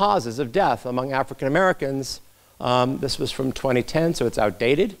top 8 causes of death among African Americans, this was from 2010, so it's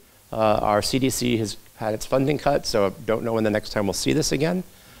outdated. Our CDC has had its funding cut, so I don't know when the next time we'll see this again.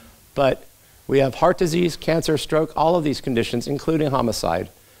 But we have heart disease, cancer, stroke, all of these conditions, including homicide,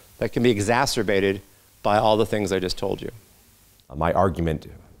 that can be exacerbated by all the things I just told you. My argument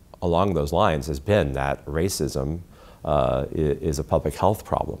along those lines has been that racism is a public health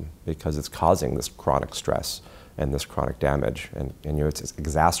problem because it's causing this chronic stress and this chronic damage. And you know, it's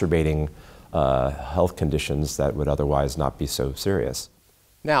exacerbating health conditions that would otherwise not be so serious.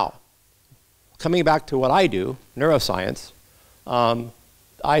 Now, coming back to what I do, neuroscience,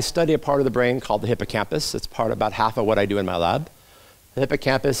 I study a part of the brain called the hippocampus. It's about half of what I do in my lab. The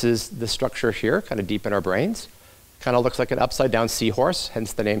hippocampus is the structure here, kind of deep in our brains. Kind of looks like an upside-down seahorse,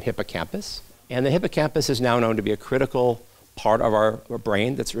 hence the name hippocampus. And the hippocampus is now known to be a critical part of our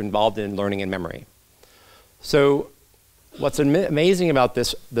brain that's involved in learning and memory. So what's amazing about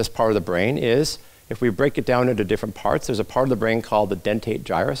this part of the brain is if we break it down into different parts, there's a part of the brain called the dentate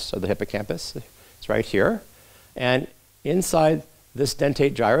gyrus of the hippocampus. It's right here. And inside this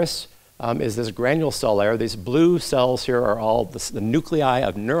dentate gyrus is this granule cell layer. These blue cells here are all the nuclei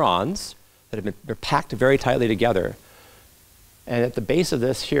of neurons that have been packed very tightly together. And at the base of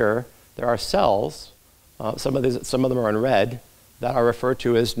this here, there are cells, some of them are in red, that are referred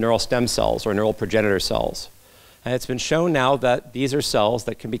to as neural stem cells or neural progenitor cells. And it's been shown now that these are cells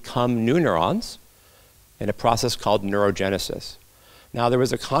that can become new neurons in a process called neurogenesis. Now, there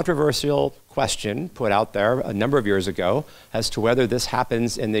was a controversial question put out there a number of years ago as to whether this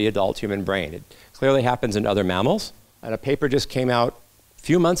happens in the adult human brain. It clearly happens in other mammals, and a paper just came out a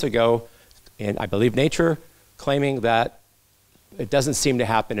few months ago in, I believe, Nature, claiming that it doesn't seem to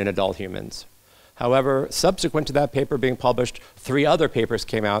happen in adult humans. However, subsequent to that paper being published, 3 other papers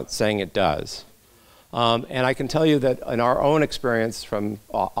came out saying it does. And I can tell you that in our own experience from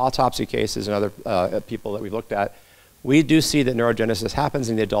autopsy cases and other people that we've looked at, we do see that neurogenesis happens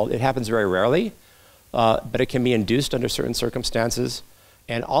in the adult. It happens very rarely, but it can be induced under certain circumstances.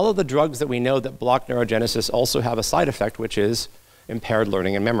 And all of the drugs that we know that block neurogenesis also have a side effect, which is impaired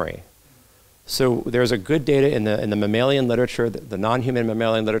learning and memory. So there's a good data in the mammalian literature, the non-human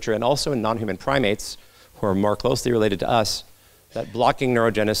mammalian literature, and also in non-human primates, who are more closely related to us, that blocking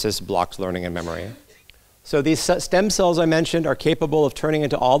neurogenesis blocks learning and memory. So these stem cells I mentioned are capable of turning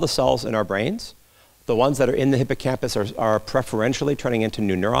into all the cells in our brains. The ones that are in the hippocampus are preferentially turning into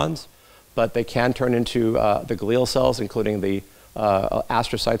new neurons, but they can turn into the glial cells, including the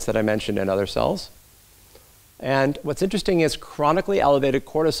astrocytes that I mentioned and other cells. And what's interesting is chronically elevated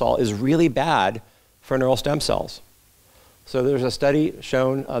cortisol is really bad for neural stem cells. So there's a study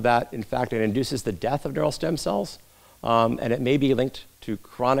shown that, in fact, it induces the death of neural stem cells, and it may be linked to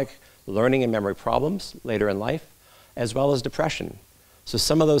chronic learning and memory problems later in life, as well as depression. So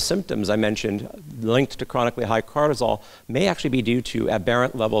some of those symptoms I mentioned linked to chronically high cortisol may actually be due to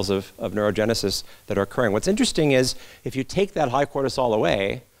aberrant levels of neurogenesis that are occurring. What's interesting is if you take that high cortisol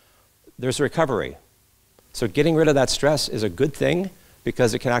away, there's recovery. So getting rid of that stress is a good thing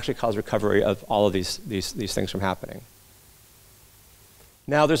because it can actually cause recovery of all of these things from happening.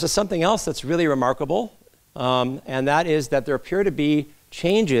 Now, there's something else that's really remarkable, and that is that there appear to be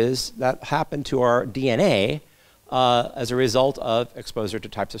changes that happen to our DNA as a result of exposure to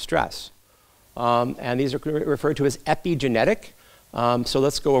types of stress. And these are referred to as epigenetic. So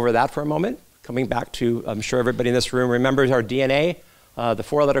let's go over that for a moment. Coming back to, I'm sure everybody in this room remembers our DNA, the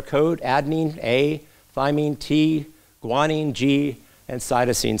 4-letter code, adenine, A, thymine, T, guanine, G, and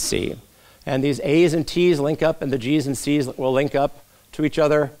cytosine, C. And these A's and T's link up, and the G's and C's will link up to each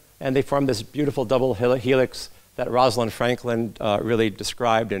other, and they form this beautiful double helix that Rosalind Franklin really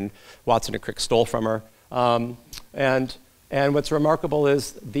described, and Watson and Crick stole from her. And what's remarkable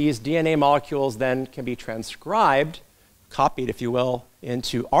is these DNA molecules then can be transcribed, copied, if you will,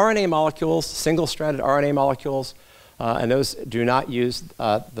 into RNA molecules, single-stranded RNA molecules, and those do not use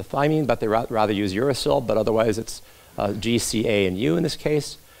the thymine, but they rather use uracil, but otherwise it's G, C, A, and U in this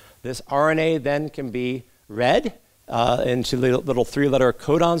case. This RNA then can be read into little 3-letter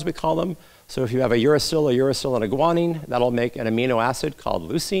codons, we call them. So if you have a uracil, and a guanine, that'll make an amino acid called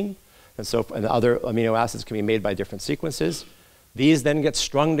leucine. And other amino acids can be made by different sequences. These then get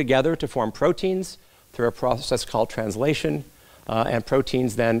strung together to form proteins through a process called translation. And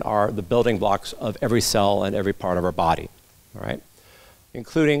proteins then are the building blocks of every cell and every part of our body, all right?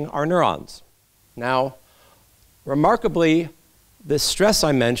 Including our neurons. Now, remarkably, this stress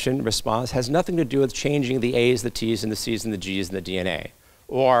I mentioned response has nothing to do with changing the A's, the T's, and the C's, and the G's in the DNA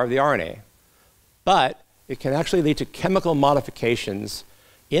or the RNA. But it can actually lead to chemical modifications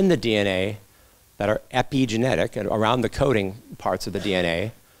in the DNA that are epigenetic and around the coding parts of the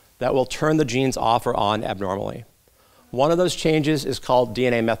DNA that will turn the genes off or on abnormally. One of those changes is called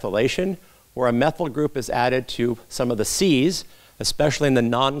DNA methylation, where a methyl group is added to some of the C's, especially in the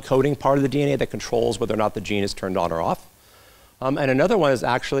non-coding part of the DNA that controls whether or not the gene is turned on or off. And another one is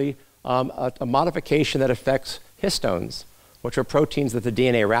actually a modification that affects histones, which are proteins that the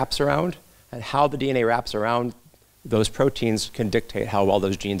DNA wraps around, and how the DNA wraps around those proteins can dictate how well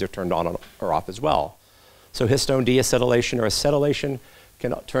those genes are turned on or off as well. So histone deacetylation or acetylation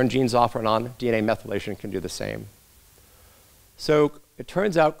can turn genes off or on. DNA methylation can do the same. So it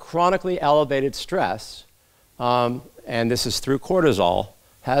turns out chronically elevated stress, and this is through cortisol,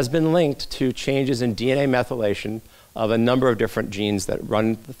 has been linked to changes in DNA methylation of a number of different genes that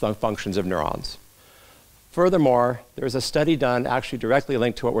run the functions of neurons. Furthermore, there's a study done actually directly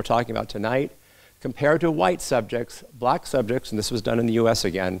linked to what we're talking about tonight. Compared to white subjects, black subjects, and this was done in the US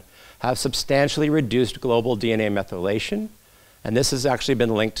again, have substantially reduced global DNA methylation, and this has actually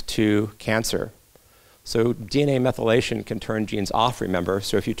been linked to cancer. So DNA methylation can turn genes off, remember,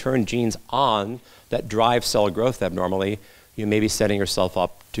 so if you turn genes on that drive cell growth abnormally, you may be setting yourself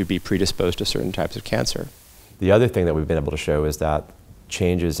up to be predisposed to certain types of cancer. The other thing that we've been able to show is that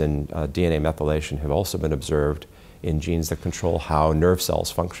changes in DNA methylation have also been observed in genes that control how nerve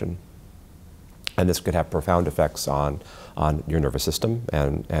cells function. And this could have profound effects on your nervous system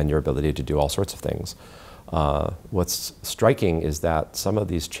and your ability to do all sorts of things. What's striking is that some of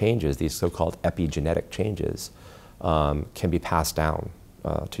these changes, these so-called epigenetic changes, can be passed down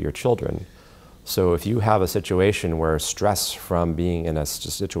to your children. So if you have a situation where stress from being in a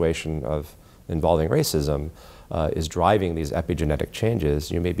situation of involving racism is driving these epigenetic changes,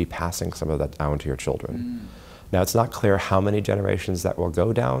 you may be passing some of that down to your children. Now, it's not clear how many generations that will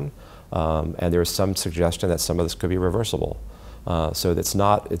go down, and there's some suggestion that some of this could be reversible. So it's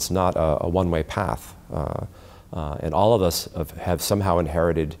not a one-way path. And all of us have somehow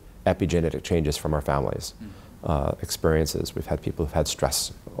inherited epigenetic changes from our families' experiences. We've had people who've had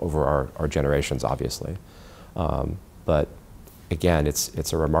stress over our generations, obviously. But again,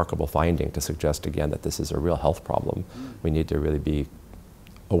 it's a remarkable finding to suggest, again, that this is a real health problem. We need to really be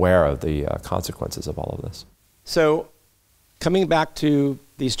aware of the consequences of all of this. So coming back to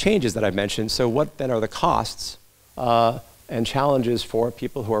these changes that I've mentioned, so what then are the costs and challenges for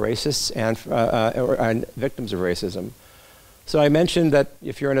people who are racists and victims of racism? So I mentioned that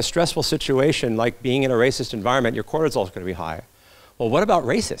if you're in a stressful situation, like being in a racist environment, your cortisol is going to be high. Well, what about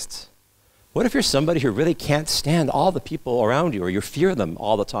racists? What if you're somebody who really can't stand all the people around you, or you fear them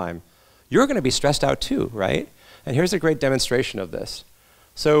all the time? You're going to be stressed out too, right? And here's a great demonstration of this.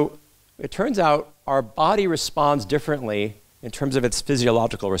 So it turns out our body responds differently in terms of its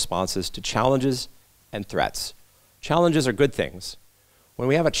physiological responses to challenges and threats. Challenges are good things. When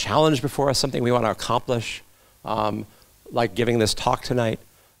we have a challenge before us, something we want to accomplish, like giving this talk tonight,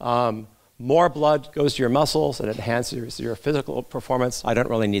 more blood goes to your muscles and enhances your physical performance. I don't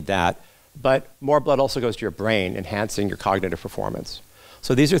really need that. But more blood also goes to your brain, enhancing your cognitive performance.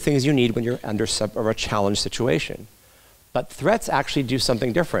 So these are things you need when you're under a challenge situation. But threats actually do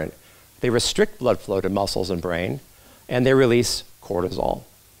something different. They restrict blood flow to muscles and brain, and they release cortisol.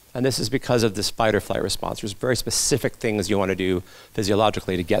 And this is because of this fight or flight response. There's very specific things you want to do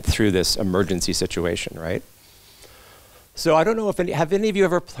physiologically to get through this emergency situation, right? So I don't know if have any of you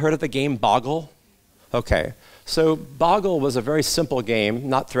ever heard of the game Boggle? Okay, so Boggle was a very simple game,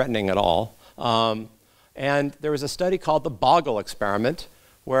 not threatening at all. And there was a study called the Boggle experiment,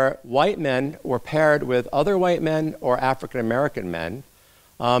 where white men were paired with other white men or African-American men,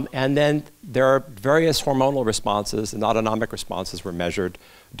 and then there are various hormonal responses and autonomic responses were measured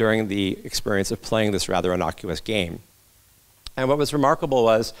during the experience of playing this rather innocuous game. And what was remarkable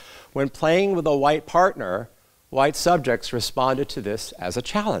was, when playing with a white partner, white subjects responded to this as a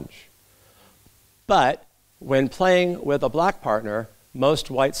challenge. But when playing with a black partner,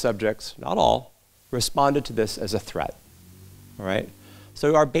 most white subjects, not all, responded to this as a threat, all right?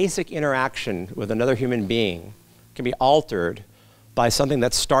 So our basic interaction with another human being can be altered by something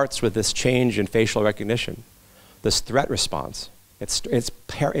that starts with this change in facial recognition, this threat response. It's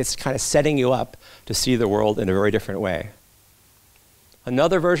kind of setting you up to see the world in a very different way.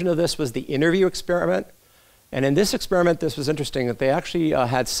 Another version of this was the interview experiment. And in this experiment, this was interesting, that they actually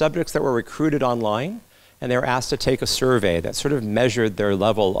had subjects that were recruited online, and they were asked to take a survey that sort of measured their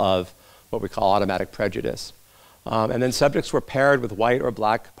level of what we call automatic prejudice. And then subjects were paired with white or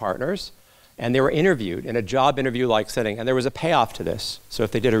black partners, and they were interviewed in a job interview-like setting, and there was a payoff to this. So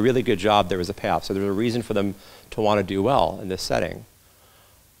if they did a really good job, there was a payoff. So there was a reason for them to want to do well in this setting.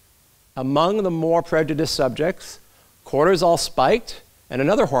 Among the more prejudiced subjects, cortisol spiked, and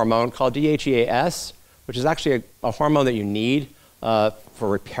another hormone called DHEAS, which is actually a hormone that you need for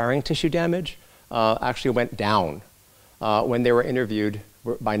repairing tissue damage, actually went down when they were interviewed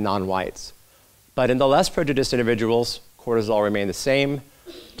by non-whites. But in the less prejudiced individuals, cortisol remained the same.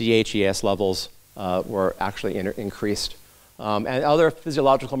 DHEAS levels were actually increased. And other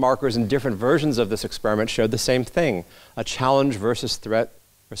physiological markers in different versions of this experiment showed the same thing, a challenge versus threat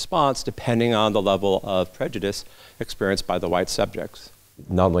response depending on the level of prejudice experienced by the white subjects.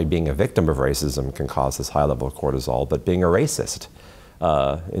 Not only being a victim of racism can cause this high level of cortisol, but being a racist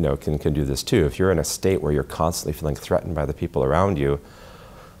can do this too. If you're in a state where you're constantly feeling threatened by the people around you,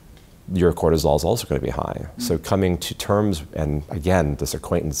 your cortisol is also going to be high. So coming to terms, and again, this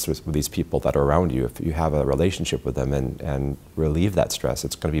acquaintance with these people that are around you, if you have a relationship with them and relieve that stress,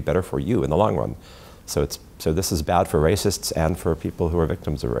 it's going to be better for you in the long run. So this is bad for racists and for people who are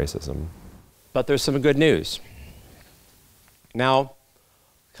victims of racism. But there's some good news. Now,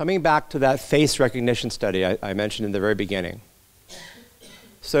 coming back to that face recognition study I mentioned in the very beginning.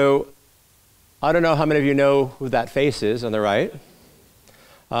 So I don't know how many of you know who that face is on the right.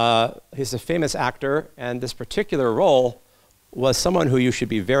 He's a famous actor, and this particular role was someone who you should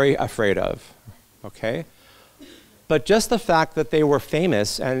be very afraid of, okay? But just the fact that they were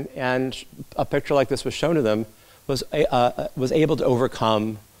famous and a picture like this was shown to them was able to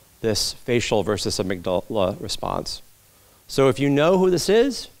overcome this facial versus amygdala response. So if you know who this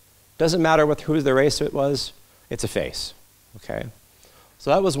is, doesn't matter who the race it was, it's a face, okay? So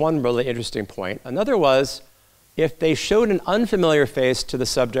that was one really interesting point. Another was, if they showed an unfamiliar face to the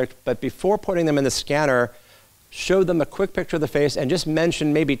subject, but before putting them in the scanner, showed them a quick picture of the face and just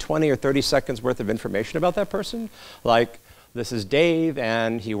mentioned maybe 20 or 30 seconds worth of information about that person, like, this is Dave,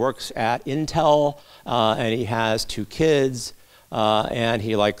 and he works at Intel, and he has 2 kids, and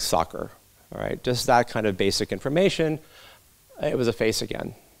he likes soccer, all right? Just that kind of basic information. It was a face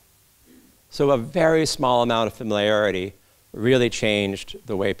again. So a very small amount of familiarity really changed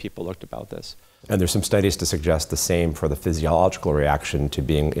the way people looked about this. And there's some studies to suggest the same for the physiological reaction to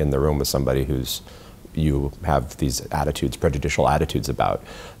being in the room with somebody who's you have these attitudes, prejudicial attitudes about.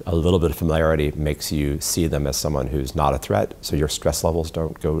 A little bit of familiarity makes you see them as someone who's not a threat, so your stress levels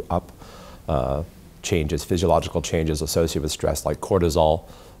don't go up. Physiological changes associated with stress like cortisol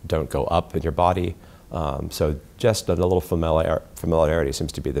don't go up in your body. So just a little familiarity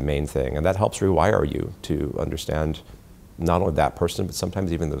seems to be the main thing, and that helps rewire you to understand not only that person, but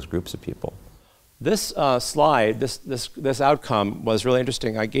sometimes even those groups of people. This slide, this outcome was really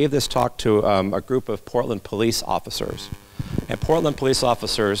interesting. I gave this talk to a group of Portland police officers. And Portland police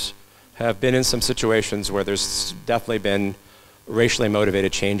officers have been in some situations where there's definitely been racially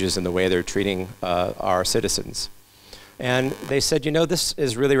motivated changes in the way they're treating our citizens. And they said, you know, this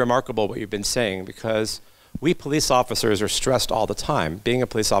is really remarkable what you've been saying, because we police officers are stressed all the time. Being a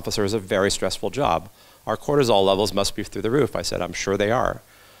police officer is a very stressful job. Our cortisol levels must be through the roof. I said, I'm sure they are.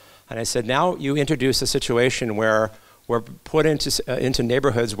 And I said, now you introduce a situation where we're put into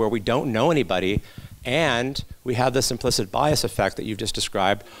neighborhoods where we don't know anybody, and we have this implicit bias effect that you've just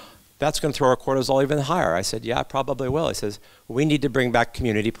described. That's going to throw our cortisol even higher. I said, yeah, it probably will. He says, we need to bring back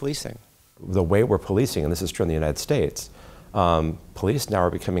community policing. The way we're policing, and this is true in the United States, police now are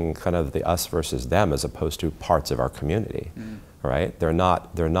becoming kind of the us versus them as opposed to parts of our community, right? They're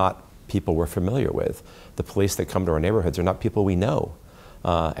not people we're familiar with. The police that come to our neighborhoods are not people we know.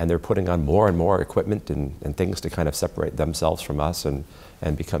 And they're putting on more and more equipment and things to kind of separate themselves from us and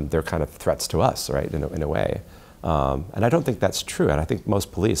become, they're kind of threats to us, right, in a way. And I don't think that's true, and I think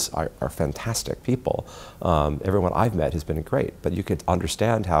most police are fantastic people. Everyone I've met has been great, but you could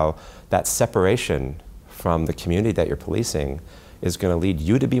understand how that separation from the community that you're policing is going to lead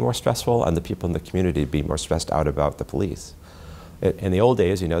you to be more stressful and the people in the community to be more stressed out about the police. In the old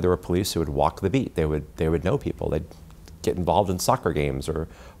days, you know, there were police who would walk the beat. They would know people. They'd get involved in soccer games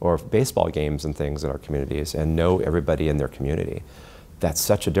or baseball games and things in our communities and know everybody in their community. That's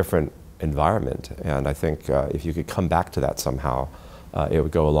such a different environment, and I think if you could come back to that somehow, it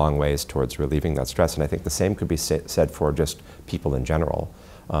would go a long ways towards relieving that stress. And I think the same could be said for just people in general.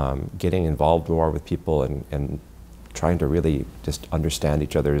 Getting involved more with people and trying to really just understand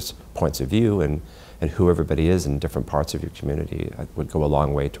each other's points of view and who everybody is in different parts of your community would go a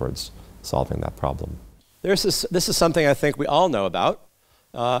long way towards solving that problem. This is something I think we all know about.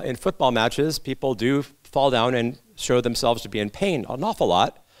 In football matches, people do fall down and show themselves to be in pain an awful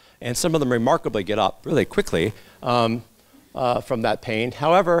lot, and some of them remarkably get up really quickly from that pain.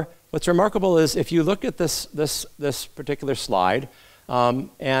 However, what's remarkable is if you look at this particular slide,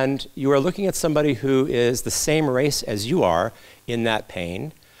 and you are looking at somebody who is the same race as you are in that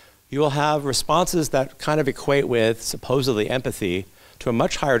pain, you will have responses that kind of equate with supposedly empathy to a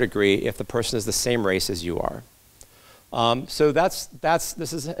much higher degree if the person is the same race as you are. So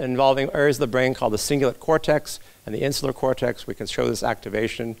this is involving areas of the brain called the cingulate cortex and the insular cortex. We can show this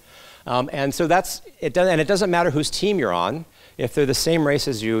activation. And so it doesn't matter whose team you're on. If they're the same race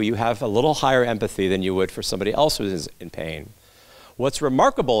as you, you have a little higher empathy than you would for somebody else who is in pain. What's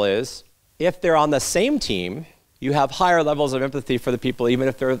remarkable is if they're on the same team, you have higher levels of empathy for the people even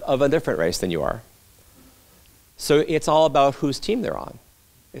if they're of a different race than you are. So it's all about whose team they're on.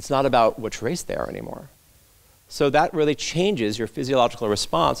 It's not about which race they are anymore. So that really changes your physiological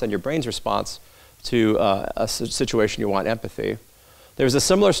response and your brain's response to a situation you want empathy. There was a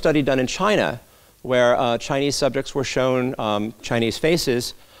similar study done in China where Chinese subjects were shown Chinese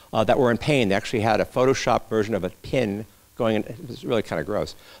faces that were in pain. They actually had a Photoshop version of a pin going in, it was really kind of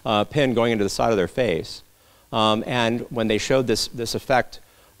gross, pin going into the side of their face. And when they showed this effect,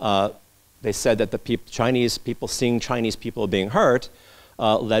 they said that the Chinese people seeing Chinese people being hurt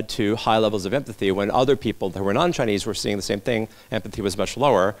led to high levels of empathy. When other people that were non-Chinese were seeing the same thing, empathy was much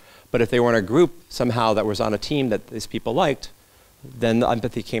lower. But if they were in a group somehow that was on a team that these people liked, then the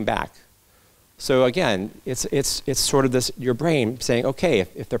empathy came back. So again, it's sort of this, your brain saying, okay,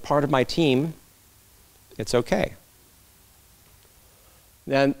 if they're part of my team, it's okay.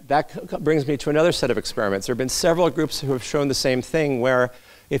 Then that brings me to another set of experiments. There have been several groups who have shown the same thing where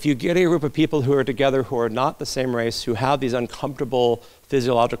if you get a group of people who are together who are not the same race, who have these uncomfortable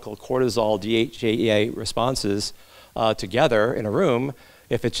physiological cortisol, DHEA responses together in a room,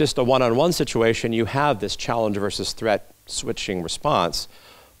 if it's just a one-on-one situation, you have this challenge versus threat switching response.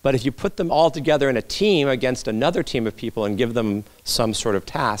 But if you put them all together in a team against another team of people and give them some sort of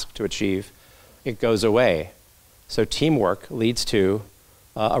task to achieve, it goes away. So teamwork leads to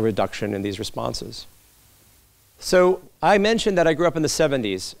a reduction in these responses. So I mentioned that I grew up in the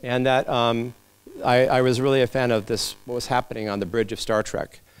 70s and that I was really a fan of what was happening on the bridge of Star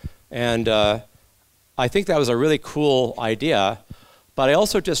Trek. And I think that was a really cool idea, but I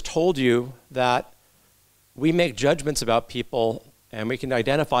also just told you that we make judgments about people and we can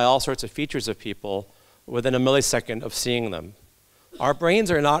identify all sorts of features of people within a millisecond of seeing them. Our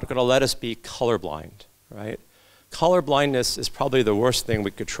brains are not going to let us be colorblind, right? Color blindness is probably the worst thing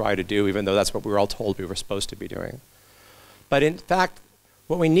we could try to do, even though that's what we were all told we were supposed to be doing. But in fact,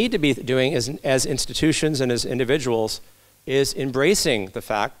 what we need to be doing as institutions and as individuals is embracing the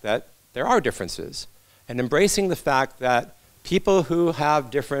fact that there are differences and embracing the fact that people who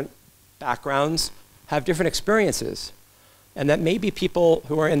have different backgrounds have different experiences, and that maybe people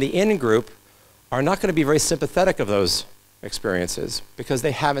who are in the in group are not going to be very sympathetic of those experiences because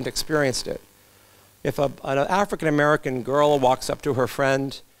they haven't experienced it. If an African-American girl walks up to her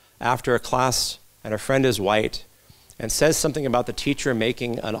friend after a class and her friend is white and says something about the teacher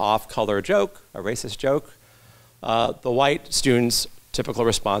making an off-color joke, a racist joke, the white student's typical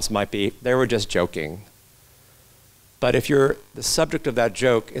response might be, they were just joking. But if you're the subject of that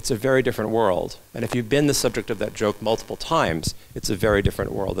joke, it's a very different world. And if you've been the subject of that joke multiple times, it's a very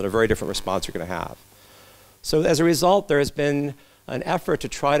different world and a very different response you're going to have. So as a result, there has been an effort to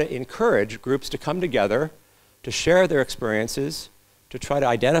try to encourage groups to come together, to share their experiences, to try to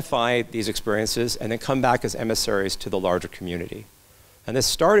identify these experiences, and then come back as emissaries to the larger community. And this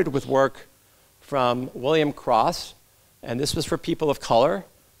started with work from William Cross, and this was for people of color.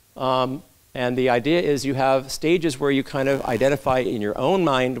 And the idea is you have stages where you kind of identify in your own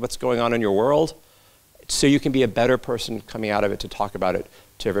mind what's going on in your world, so you can be a better person coming out of it to talk about it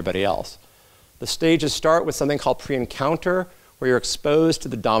to everybody else. The stages start with something called pre-encounter, where you're exposed to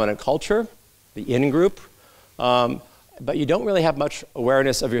the dominant culture, the in-group, but you don't really have much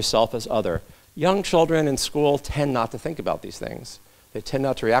awareness of yourself as other. Young children in school tend not to think about these things. They tend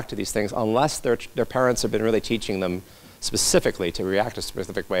not to react to these things unless their parents have been really teaching them specifically to react a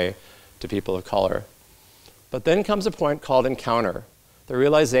specific way to people of color. But then comes a point called encounter, the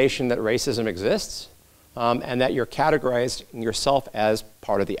realization that racism exists and that you're categorizing yourself as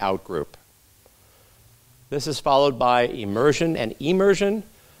part of the out-group. This is followed by immersion and emersion,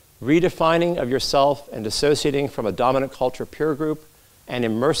 redefining of yourself and dissociating from a dominant culture peer group and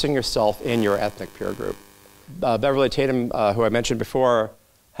immersing yourself in your ethnic peer group. Beverly Tatum, who I mentioned before,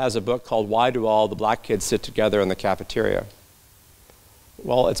 has a book called Why Do All the Black Kids Sit Together in the Cafeteria?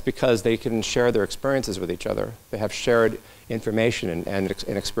 Well, it's because they can share their experiences with each other. They have shared information and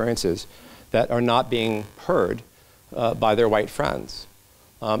experiences. that are not being heard by their white friends.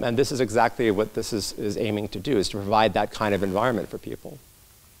 And this is exactly what this is aiming to do, is to provide that kind of environment for people.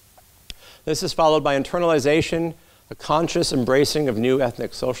 This is followed by internalization, a conscious embracing of new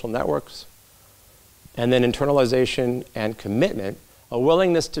ethnic social networks, and then internalization and commitment, a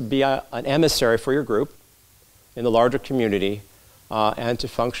willingness to be an emissary for your group in the larger community and to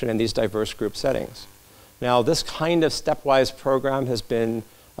function in these diverse group settings. Now, this kind of stepwise program has been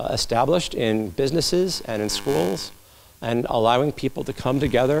established in businesses and in schools, and allowing people to come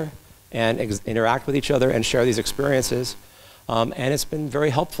together and interact with each other and share these experiences. And it's been very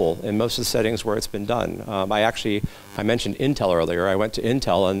helpful in most of the settings where it's been done. I mentioned Intel earlier. I went to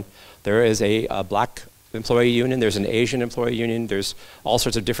Intel, and there is a black employee union, there's an Asian employee union, there's all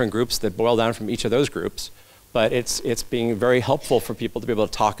sorts of different groups that boil down from each of those groups. But it's being very helpful for people to be able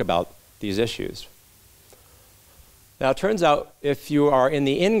to talk about these issues. Now, it turns out if you are in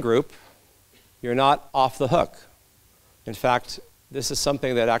the in-group, you're not off the hook. In fact, this is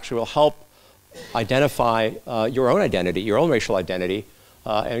something that actually will help identify your own identity, your own racial identity,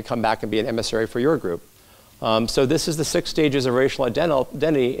 and come back and be an emissary for your group. So this is the 6 stages of racial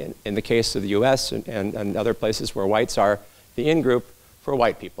identity in the case of the US and other places where whites are the in-group for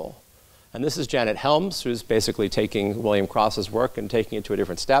white people. And this is Janet Helms, who's basically taking William Cross's work and taking it to a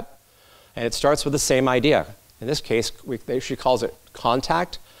different step. And it starts with the same idea. In this case, she calls it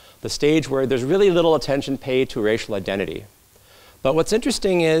contact, the stage where there's really little attention paid to racial identity. But what's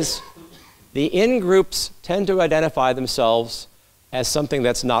interesting is the in-groups tend to identify themselves as something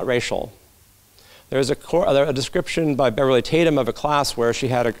that's not racial. There's a description by Beverly Tatum of a class where she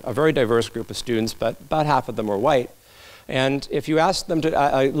had a very diverse group of students, but about half of them were white. And if you asked them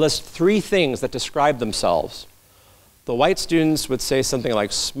to list 3 things that describe themselves, the white students would say something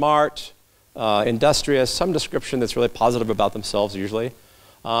like smart, industrious, some description that's really positive about themselves usually,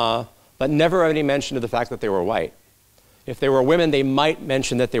 but never any mention of the fact that they were white. If they were women, they might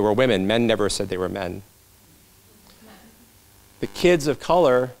mention that they were women. Men never said they were men. The kids of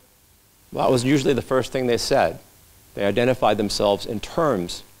color, well, that was usually the first thing they said. They identified themselves in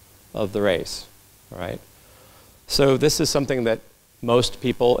terms of the race, all right? So this is something that most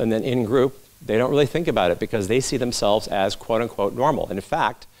people in an in-group, they don't really think about it because they see themselves as quote-unquote normal. And in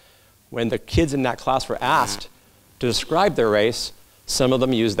fact, when the kids in that class were asked to describe their race, some of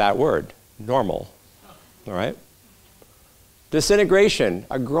them used that word, normal, all right? Disintegration,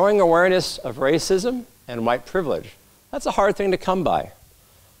 a growing awareness of racism and white privilege. That's a hard thing to come by.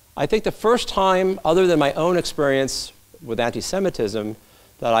 I think the first time, other than my own experience with anti-Semitism,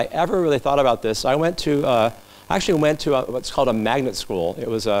 that I ever really thought about this, I actually went to what's called a magnet school. It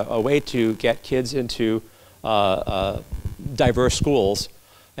was a way to get kids into diverse schools.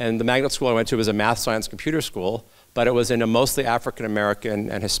 And the magnet school I went to was a math, science, computer school, but it was in a mostly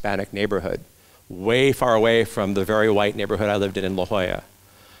African-American and Hispanic neighborhood, way far away from the very white neighborhood I lived in La Jolla.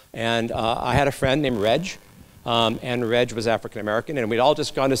 And I had a friend named Reg, and Reg was African-American, and we'd all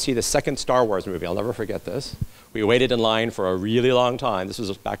just gone to see the second Star Wars movie. I'll never forget this. We waited in line for a really long time. This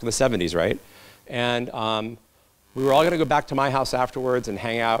was back in the 70s, right? And we were all going to go back to my house afterwards and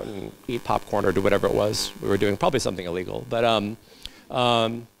hang out and eat popcorn or do whatever it was we were doing, probably something illegal.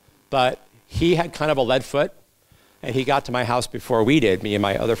 But he had kind of a lead foot, and he got to my house before we did, me and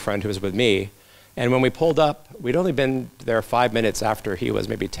my other friend who was with me. And when we pulled up, we'd only been there 5 minutes after he was,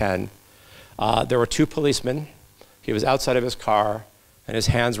 maybe 10. There were 2 policemen. He was outside of his car, and his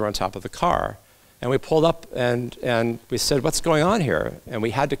hands were on top of the car. And we pulled up, and we said, what's going on here? And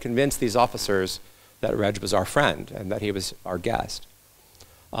we had to convince these officers that Reg was our friend and that he was our guest.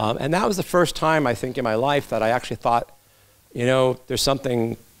 And that was the first time, I think, in my life that I actually thought, you know, there's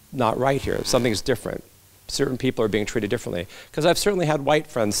something not right here. Something's different. Certain people are being treated differently. Because I've certainly had white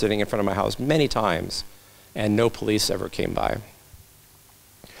friends sitting in front of my house many times, and no police ever came by.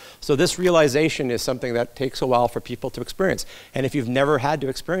 So this realization is something that takes a while for people to experience. And if you've never had to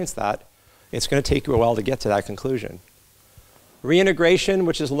experience that, it's going to take you a while to get to that conclusion. Reintegration,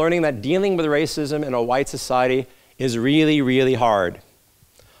 which is learning that dealing with racism in a white society is really, really hard.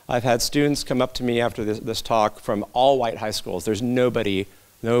 I've had students come up to me after this talk from all white high schools. There's no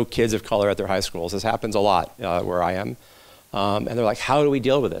kids of color at their high schools. This happens a lot where I am. And they're like, how do we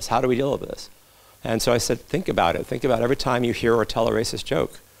deal with this? How do we deal with this? And so I said, think about it. Think about every time you hear or tell a racist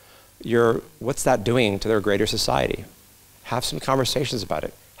joke. What's that doing to their greater society? Have some conversations about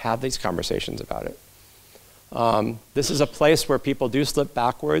it. Have these conversations about it. This is a place where people do slip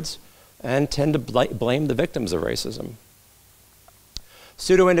backwards and tend to blame the victims of racism.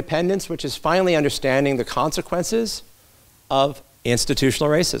 Pseudo-independence, which is finally understanding the consequences of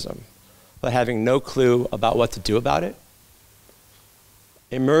institutional racism, but having no clue about what to do about it.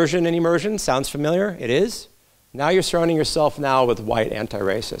 Immersion and immersion sounds familiar. It is. Now you're surrounding yourself now with white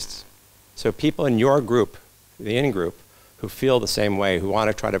anti-racists. So people in your group, the in-group, who feel the same way, who want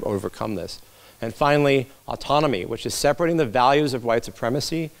to try to overcome this. And finally, autonomy, which is separating the values of white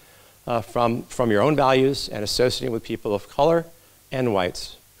supremacy from your own values and associating with people of color and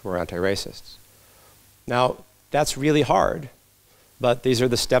whites who are anti-racists. Now, that's really hard, but these are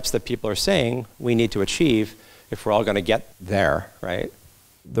the steps that people are saying we need to achieve if we're all going to get there, right?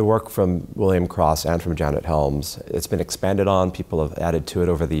 The work from William Cross and from Janet Helms, it's been expanded on, people have added to it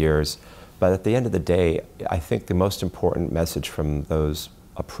over the years, but at the end of the day, I think the most important message from those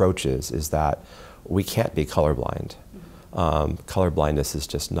approaches is that we can't be colorblind. Colorblindness is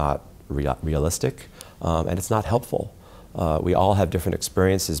just not realistic, and it's not helpful. We all have different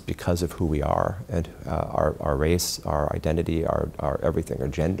experiences because of who we are, and our race, our identity, our everything, our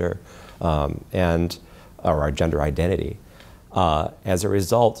gender, and our gender identity. As a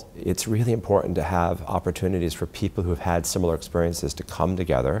result, it's really important to have opportunities for people who have had similar experiences to come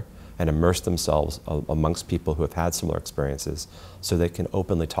together and immerse themselves amongst people who have had similar experiences so they can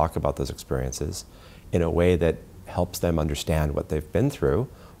openly talk about those experiences in a way that helps them understand what they've been through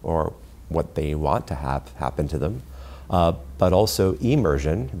or what they want to have happen to them. But also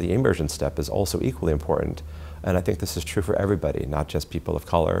immersion, the immersion step is also equally important. And I think this is true for everybody, not just people of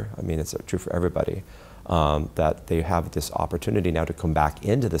color. I mean, it's true for everybody, that they have this opportunity now to come back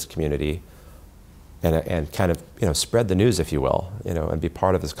into this community and kind of spread the news, if you will, and be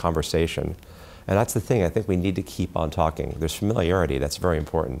part of this conversation. And that's the thing, I think we need to keep on talking. There's familiarity, that's very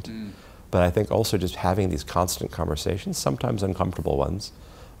important. But I think also just having these constant conversations, sometimes uncomfortable ones,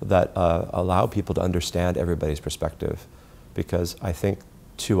 that allow people to understand everybody's perspective. Because I think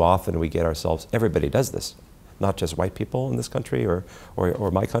too often we get ourselves, everybody does this, not just white people in this country or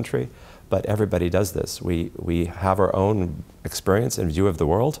my country, but everybody does this. We have our own experience and view of the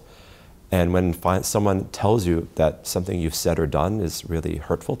world, and when someone tells you that something you've said or done is really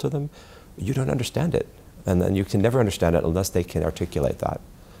hurtful to them, you don't understand it. And then you can never understand it unless they can articulate that.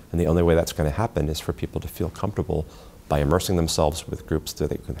 And the only way that's going to happen is for people to feel comfortable by immersing themselves with groups so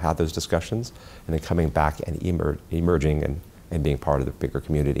they can have those discussions, and then coming back and emerging and being part of the bigger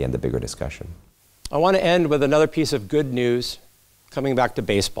community and the bigger discussion. I want to end with another piece of good news coming back to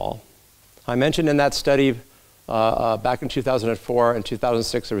baseball. I mentioned in that study back in 2004 and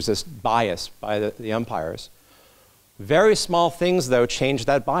 2006 there was this bias by the umpires. Very small things, though, changed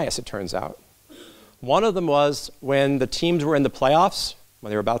that bias, it turns out. One of them was when the teams were in the playoffs,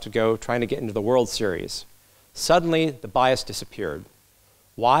 when they were about to go trying to get into the World Series. Suddenly, the bias disappeared.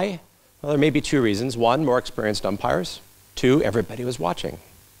 Why? Well, there may be two reasons. One, more experienced umpires. Two, everybody was watching.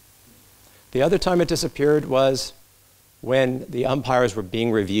 The other time it disappeared was when the umpires were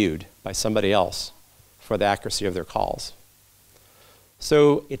being reviewed by somebody else for the accuracy of their calls.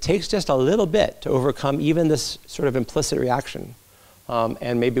 So it takes just a little bit to overcome even this sort of implicit reaction.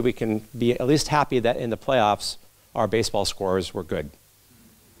 And maybe we can be at least happy that in the playoffs, our baseball scores were good.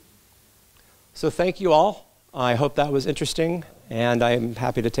 So thank you all. I hope that was interesting, and I'm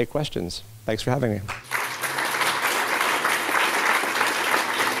happy to take questions. Thanks for having me.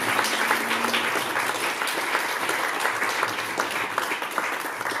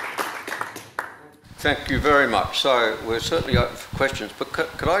 Thank you very much. So we're certainly open for questions, but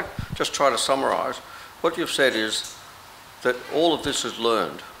could I just try to summarise? What you've said is that all of this is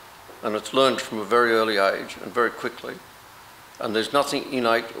learned, and it's learned from a very early age and very quickly, and there's nothing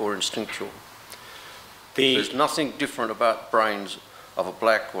innate or instinctual. There's nothing different about brains of a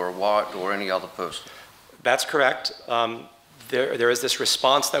black or a white or any other person. That's correct. There is this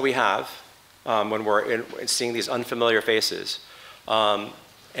response that we have when we're seeing these unfamiliar faces,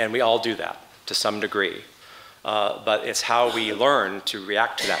 and we all do that to some degree. But it's how we learn to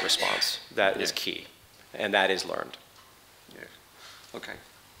react to that response that is key, and that is learned. Yes. Okay.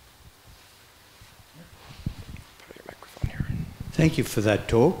 Put your microphone here. Thank you for that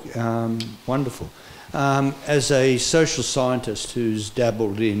talk. Wonderful. As a social scientist who's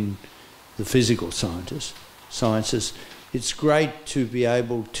dabbled in the physical sciences, it's great to be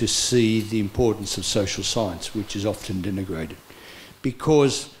able to see the importance of social science, which is often denigrated.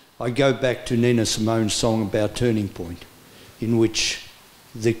 Because I go back to Nina Simone's song about Turning Point, in which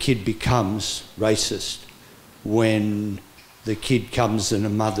the kid becomes racist when the kid comes and a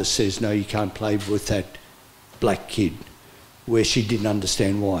mother says, no, you can't play with that black kid, where she didn't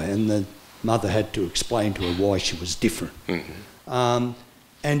understand why. And the mother had to explain to her why she was different. Mm-hmm.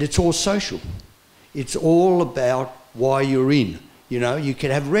 And it's all social. It's all about why you're in. You know, you can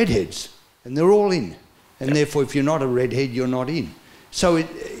have redheads, and they're all in. And therefore, if you're not a redhead, you're not in. So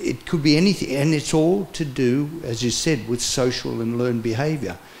it could be anything, and it's all to do, as you said, with social and learned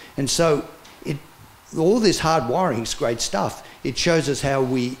behaviour. And so all this hard wiring is great stuff. It shows us how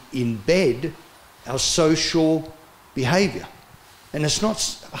we embed our social behaviour. And it's not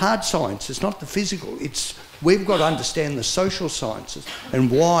hard science, it's not the physical, we've got to understand the social sciences and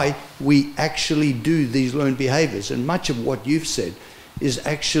why we actually do these learned behaviours. And much of what you've said is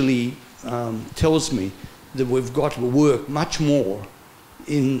actually tells me that we've got to work much more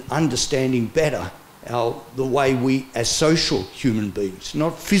in understanding better the way we, as social human beings,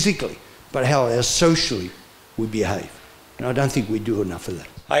 not physically, but how socially we behave. And I don't think we do enough of that.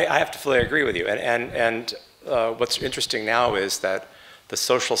 I have to fully agree with you. And what's interesting now is that the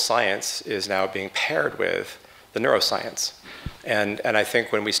social science is now being paired with the neuroscience. And I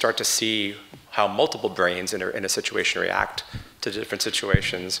think when we start to see how multiple brains in a situation react to different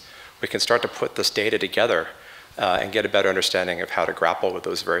situations, we can start to put this data together and get a better understanding of how to grapple with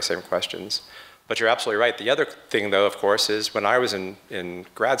those very same questions. But you're absolutely right. The other thing, though, of course, is when I was in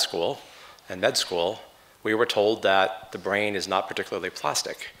grad school and med school, we were told that the brain is not particularly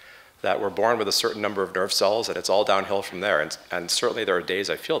plastic, that we're born with a certain number of nerve cells and it's all downhill from there. And certainly there are days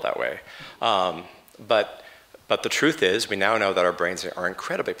I feel that way. But the truth is, we now know that our brains are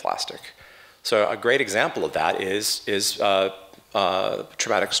incredibly plastic. So a great example of that is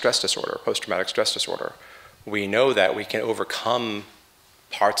traumatic stress disorder, post-traumatic stress disorder. We know that we can overcome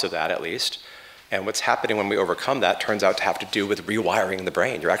parts of that, at least. And what's happening when we overcome that turns out to have to do with rewiring the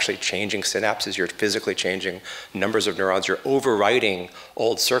brain. You're actually changing synapses, you're physically changing numbers of neurons, you're overwriting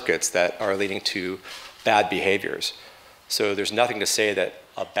old circuits that are leading to bad behaviors. So there's nothing to say that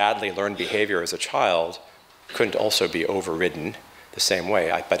a badly learned behavior as a child couldn't also be overridden the same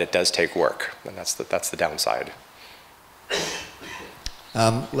way, but it does take work, and that's the downside.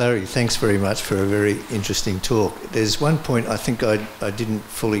 Larry, thanks very much for a very interesting talk. There's one point I think I didn't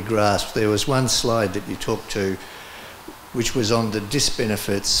fully grasp. There was one slide that you talked to which was on the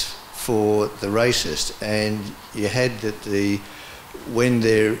disbenefits for the racist, and you had that when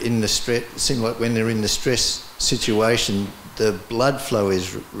they're in the stress, seemed like when they're in the stress situation, the blood flow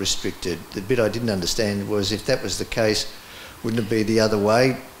is restricted. The bit I didn't understand was if that was the case, wouldn't it be the other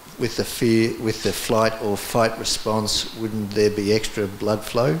way? With the fear, with the flight or fight response, wouldn't there be extra blood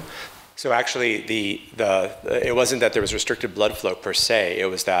flow? So actually, it wasn't that there was restricted blood flow per se, it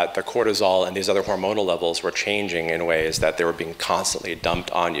was that the cortisol and these other hormonal levels were changing in ways that they were being constantly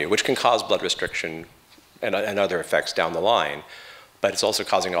dumped on you, which can cause blood restriction and other effects down the line, but it's also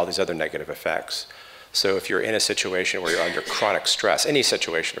causing all these other negative effects. So if you're in a situation where you're under chronic stress, any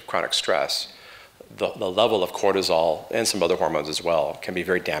situation of chronic stress, the level of cortisol and some other hormones as well can be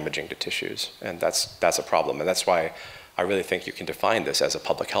very damaging to tissues, and that's a problem. And that's why I really think you can define this as a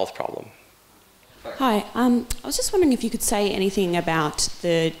public health problem. Hi, I was just wondering if you could say anything about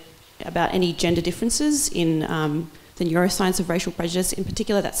any gender differences in the neuroscience of racial prejudice, in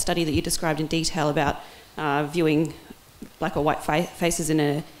particular that study that you described in detail about viewing black or white faces in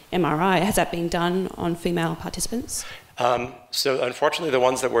an MRI. Has that been done on female participants? So unfortunately, the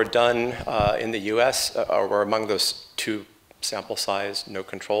ones that were done in the US were among those 2 sample size, no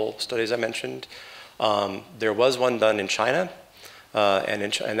control studies I mentioned. There was one done in China, and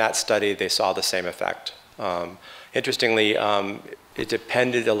in that study, they saw the same effect. Interestingly, it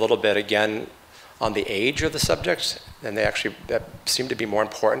depended a little bit, again, on the age of the subjects, and that seemed to be more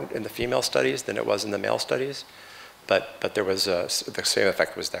important in the female studies than it was in the male studies, but there was the same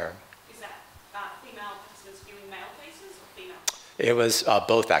effect was there. It was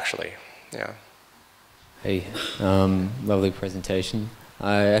both, actually, yeah. Hey, lovely presentation.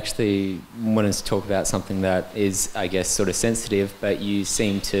 I actually wanted to talk about something that is, I guess, sort of sensitive, but you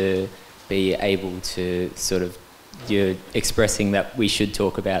seem to be able to you're expressing that we should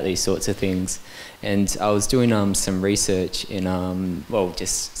talk about these sorts of things. And I was doing some research in,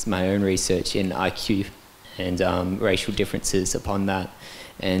 just my own research in IQ and racial differences upon that.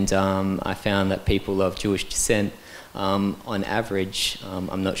 And I found that people of Jewish descent, on average,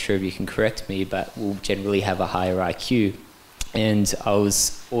 I'm not sure if you can correct me, but will generally have a higher IQ. And I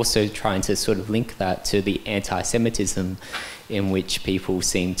was also trying to sort of link that to the anti-Semitism in which people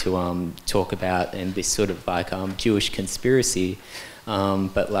seem to talk about, and this sort of like Jewish conspiracy.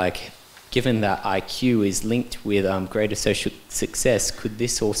 But like, given that IQ is linked with greater social success, could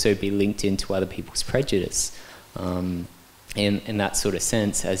this also be linked into other people's prejudice? In that sort of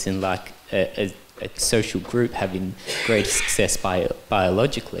sense, as in like a social group having greater success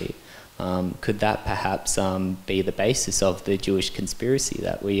biologically, could that perhaps be the basis of the Jewish conspiracy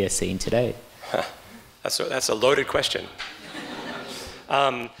that we are seeing today? That's a loaded question.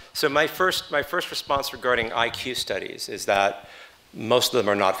 So my first response regarding IQ studies is that most of them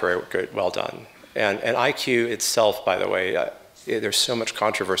are not very well done. And IQ itself, by the way, there's so much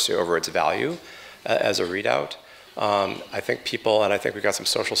controversy over its value as a readout. I think people, and I think we've got some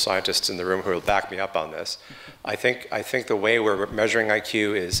social scientists in the room who will back me up on this. I think the way we're measuring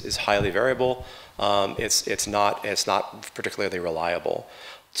IQ is highly variable. It's not particularly reliable.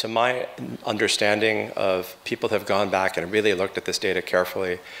 To my understanding of people who have gone back and really looked at this data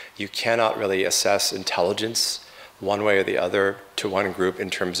carefully, you cannot really assess intelligence one way or the other to one group in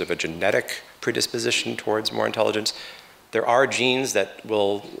terms of a genetic predisposition towards more intelligence. There are genes that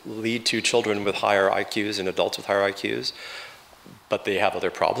will lead to children with higher IQs and adults with higher IQs, but they have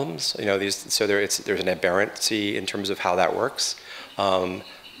other problems. So there's an aberrancy in terms of how that works.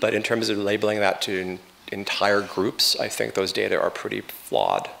 But in terms of labeling that to entire groups, I think those data are pretty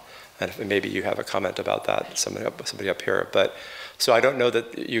flawed. And maybe you have a comment about that, somebody up here. But so I don't know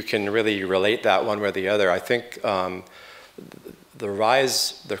that you can really relate that one way or the other. I think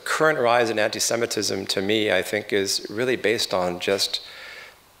the current rise in anti-Semitism, to me, I think is really based on just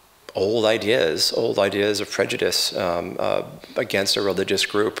old ideas of prejudice against a religious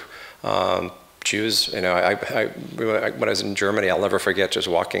group. Jews, when I was in Germany, I'll never forget just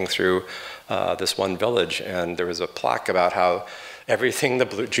walking through this one village, and there was a plaque about how everything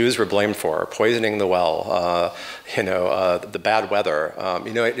the Jews were blamed for, poisoning the well, the bad weather,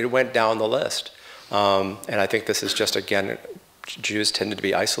 it went down the list. And I think this is just, again, Jews tended to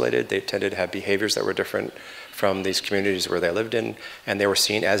be isolated. They tended to have behaviors that were different from these communities where they lived in, and they were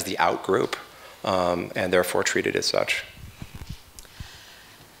seen as the out group, and therefore treated as such.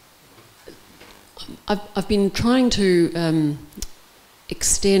 I've been trying to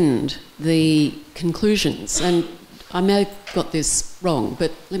extend the conclusions, and I may have got this wrong,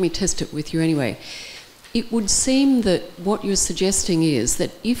 but let me test it with you anyway. It would seem that what you're suggesting is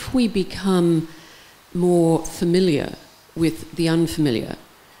that if we become more familiar with the unfamiliar,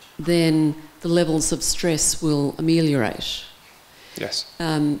 then the levels of stress will ameliorate. Yes.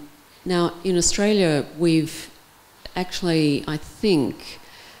 Now, in Australia, we've actually, I think,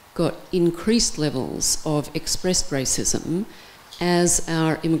 got increased levels of expressed racism as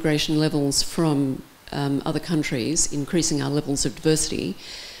our immigration levels from other countries, increasing our levels of diversity.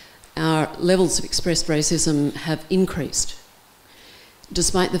 Our levels of expressed racism have increased,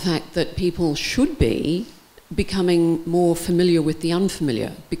 despite the fact that people should be becoming more familiar with the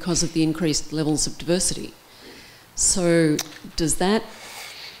unfamiliar because of the increased levels of diversity. So does that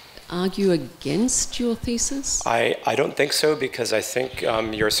argue against your thesis? I don't think so, because I think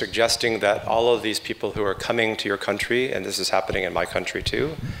you're suggesting that all of these people who are coming to your country, and this is happening in my country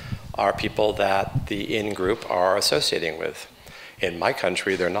too, are people that the in-group are associating with. In my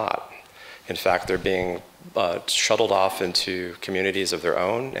country, they're not. In fact, they're being shuttled off into communities of their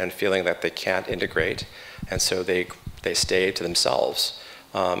own and feeling that they can't integrate, and so they stay to themselves.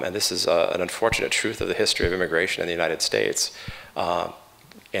 And this is an unfortunate truth of the history of immigration in the United States.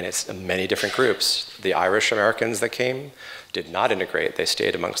 And it's in many different groups. The Irish Americans that came did not integrate. They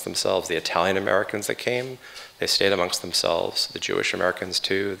stayed amongst themselves. The Italian Americans that came, they stayed amongst themselves. The Jewish Americans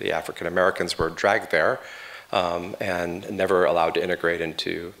too. The African Americans were dragged there and never allowed to integrate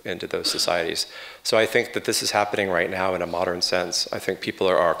into those societies. So I think that this is happening right now in a modern sense. I think people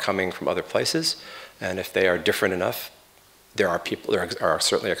are coming from other places, and if they are different enough, there are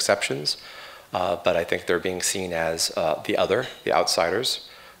certainly exceptions, but I think they're being seen as the other, the outsiders.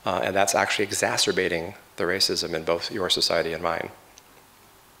 And that's actually exacerbating the racism in both your society and mine.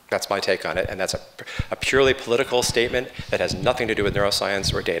 That's my take on it, and that's a purely political statement that has nothing to do with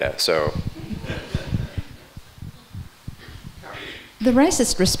neuroscience or data. So, the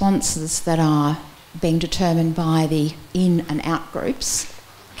racist responses that are being determined by the in and out groups,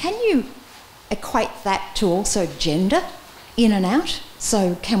 can you equate that to also gender, in and out?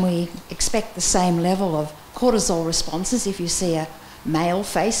 So can we expect the same level of cortisol responses if you see a male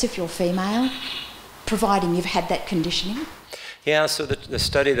face if you're female, providing you've had that conditioning? Yeah, so the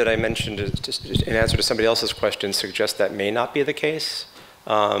study that I mentioned in answer to somebody else's question suggests that may not be the case,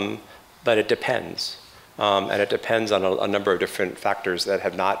 but it depends. And it depends on a number of different factors that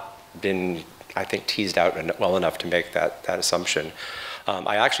have not been, I think, teased out well enough to make that assumption.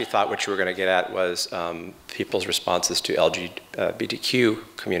 I actually thought what you were going to get at was people's responses to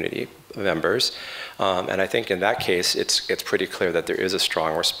LGBTQ community members. And I think in that case, it's pretty clear that there is a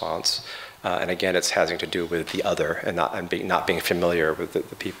strong response. And again, it's having to do with the other and not being familiar with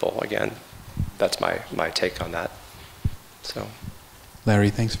the people. Again, that's my take on that. So, Larry,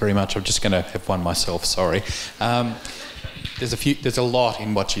 thanks very much. I'm just going to have one myself, sorry. There's a lot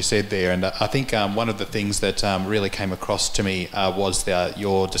in what you said there, and I think one of the things that really came across to me was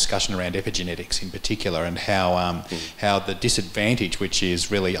your discussion around epigenetics in particular, and how the disadvantage, which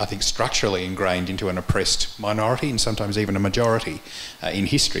is really, I think, structurally ingrained into an oppressed minority and sometimes even a majority in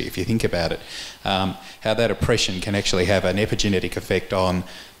history, if you think about it, how that oppression can actually have an epigenetic effect on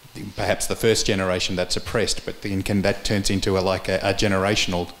perhaps the first generation that's oppressed, but then that turns into a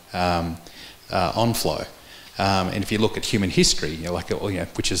generational onflow. And if you look at human history,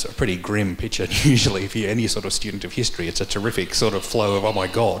 which is a pretty grim picture usually, if you're any sort of student of history, it's a terrific sort of flow of, oh my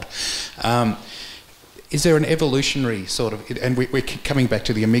God. Is there an evolutionary sort of, and we're coming back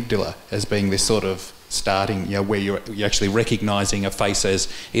to the amygdala as being this sort of starting, where you're actually recognising a face as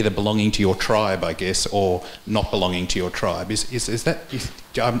either belonging to your tribe, I guess, or not belonging to your tribe. Is that?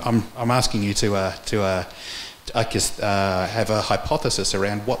 I'm asking you to I guess have a hypothesis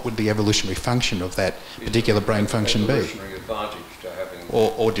around what would the evolutionary function of that particular brain function be? Evolutionary advantage to having...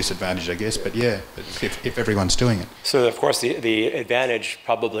 Or disadvantage, I guess, but yeah, if everyone's doing it. So of course the advantage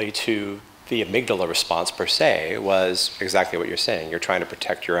probably to the amygdala response per se was exactly what you're saying. You're trying to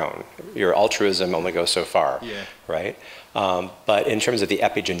protect your own. Your altruism only goes so far, right? But in terms of the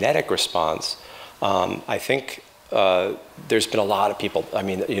epigenetic response, I think there's been a lot of people,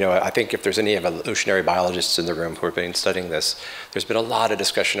 I think if there's any evolutionary biologists in the room who have been studying this, there's been a lot of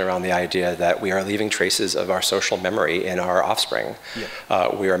discussion around the idea that we are leaving traces of our social memory in our offspring.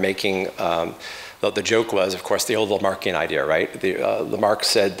 We are making, the joke was, of course, the old Lamarckian idea, right? Lamarck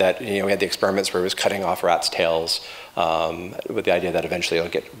said that, we had the experiments where he was cutting off rats' tails with the idea that eventually you'll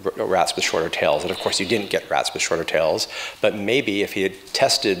get rats with shorter tails. And of course you didn't get rats with shorter tails, but maybe if he had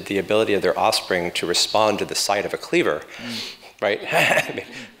tested the ability of their offspring to respond to the sight of a cleaver, right?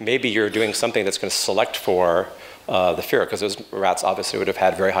 Maybe you're doing something that's going to select for the fear, because those rats obviously would have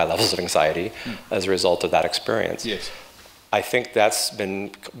had very high levels of anxiety as a result of that experience. Yes. I think that's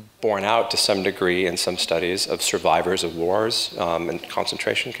been borne out to some degree in some studies of survivors of wars and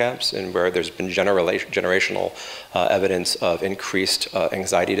concentration camps, and where there's been generational evidence of increased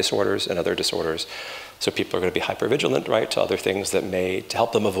anxiety disorders and other disorders. So people are going to be hypervigilant, right, to other things that to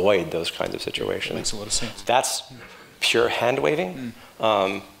help them avoid those kinds of situations. That makes a lot of sense. That's pure hand waving,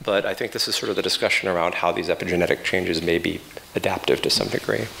 but I think this is sort of the discussion around how these epigenetic changes may be adaptive to some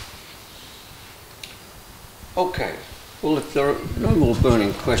degree. Okay. Well, if there are no more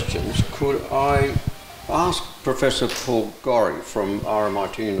burning questions, could I ask Professor Paul Gorry from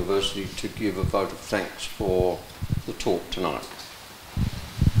RMIT University to give a vote of thanks for the talk tonight?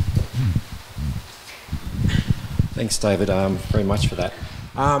 Thanks, David, very much for that.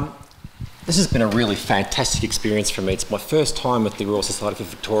 This has been a really fantastic experience for me. It's my first time with the Royal Society for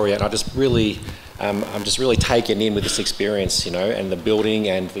Victoria, and I'm just really taken in with this experience, and the building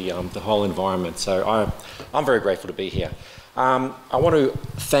and the whole environment. So I'm very grateful to be here. I want to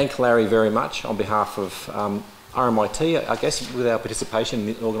thank Larry very much on behalf of RMIT, I guess, with our participation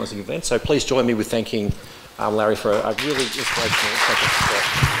in organising the event. So please join me with thanking Larry for a really inspirational session.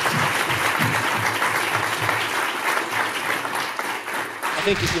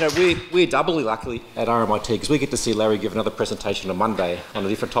 I think we're doubly lucky at RMIT because we get to see Larry give another presentation on Monday on a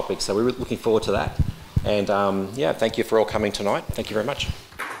different topic, so we're looking forward to that. And thank you for all coming tonight. Thank you very much.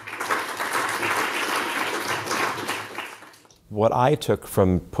 What I took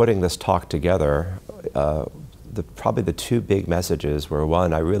from putting this talk together, probably the two big messages were,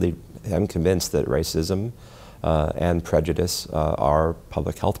 one, I really am convinced that racism and prejudice are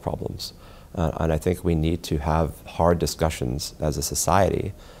public health problems. And I think we need to have hard discussions as a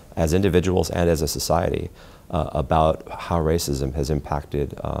society, as individuals and as a society, about how racism has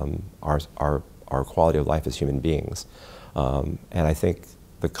impacted our quality of life as human beings. And I think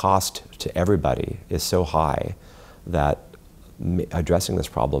the cost to everybody is so high that addressing this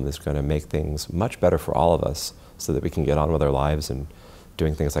problem is going to make things much better for all of us so that we can get on with our lives and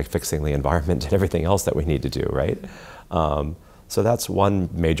doing things like fixing the environment and everything else that we need to do, right? So that's one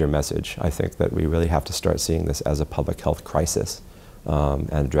major message. I think that we really have to start seeing this as a public health crisis and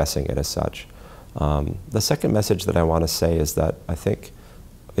addressing it as such. The second message that I want to say is that I think,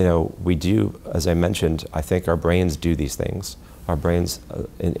 we do, as I mentioned, I think our brains do these things. Our brains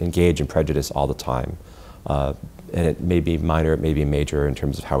engage in prejudice all the time. And it may be minor, it may be major in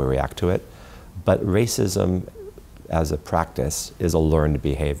terms of how we react to it. But racism as a practice is a learned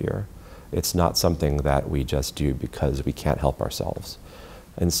behavior. It's not something that we just do because we can't help ourselves.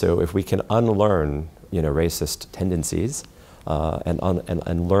 And so if we can unlearn, racist tendencies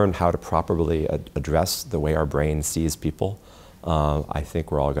and learn how to properly address the way our brain sees people, I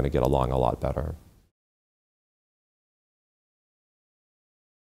think we're all going to get along a lot better.